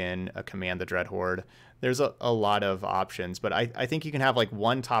Ugin, a Command the Dread Horde. There's a lot of options, but I think you can have like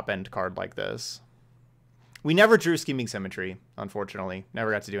one top end card like this. We never drew Scheming Symmetry, unfortunately.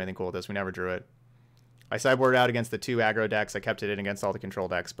 Never got to do anything cool with this. We never drew it. I sideboarded out against the 2 aggro decks. I kept it in against all the control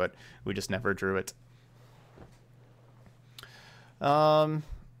decks, but we just never drew it. All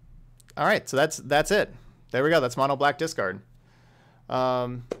right, so that's it. There we go. That's Mono Black Discard.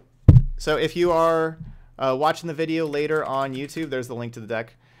 So if you are watching the video later on YouTube, there's the link to the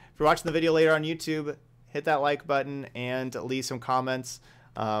deck. If you're watching the video later on YouTube, hit that like button and leave some comments.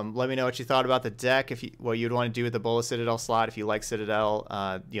 Let me know what you thought about the deck, what you'd want to do with the Bola Citadel slot, if you like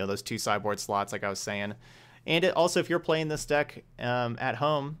Citadel, those 2 sideboard slots like I was saying. And also, if you're playing this deck at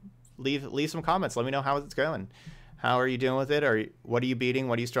home, leave some comments. Let me know how it's going. How are you doing with it? Or what are you beating?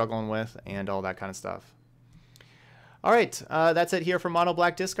 What are you struggling with? And all that kind of stuff. All right, that's it here for Mono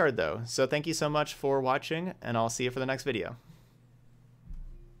Black Discard, though. So thank you so much for watching, and I'll see you for the next video.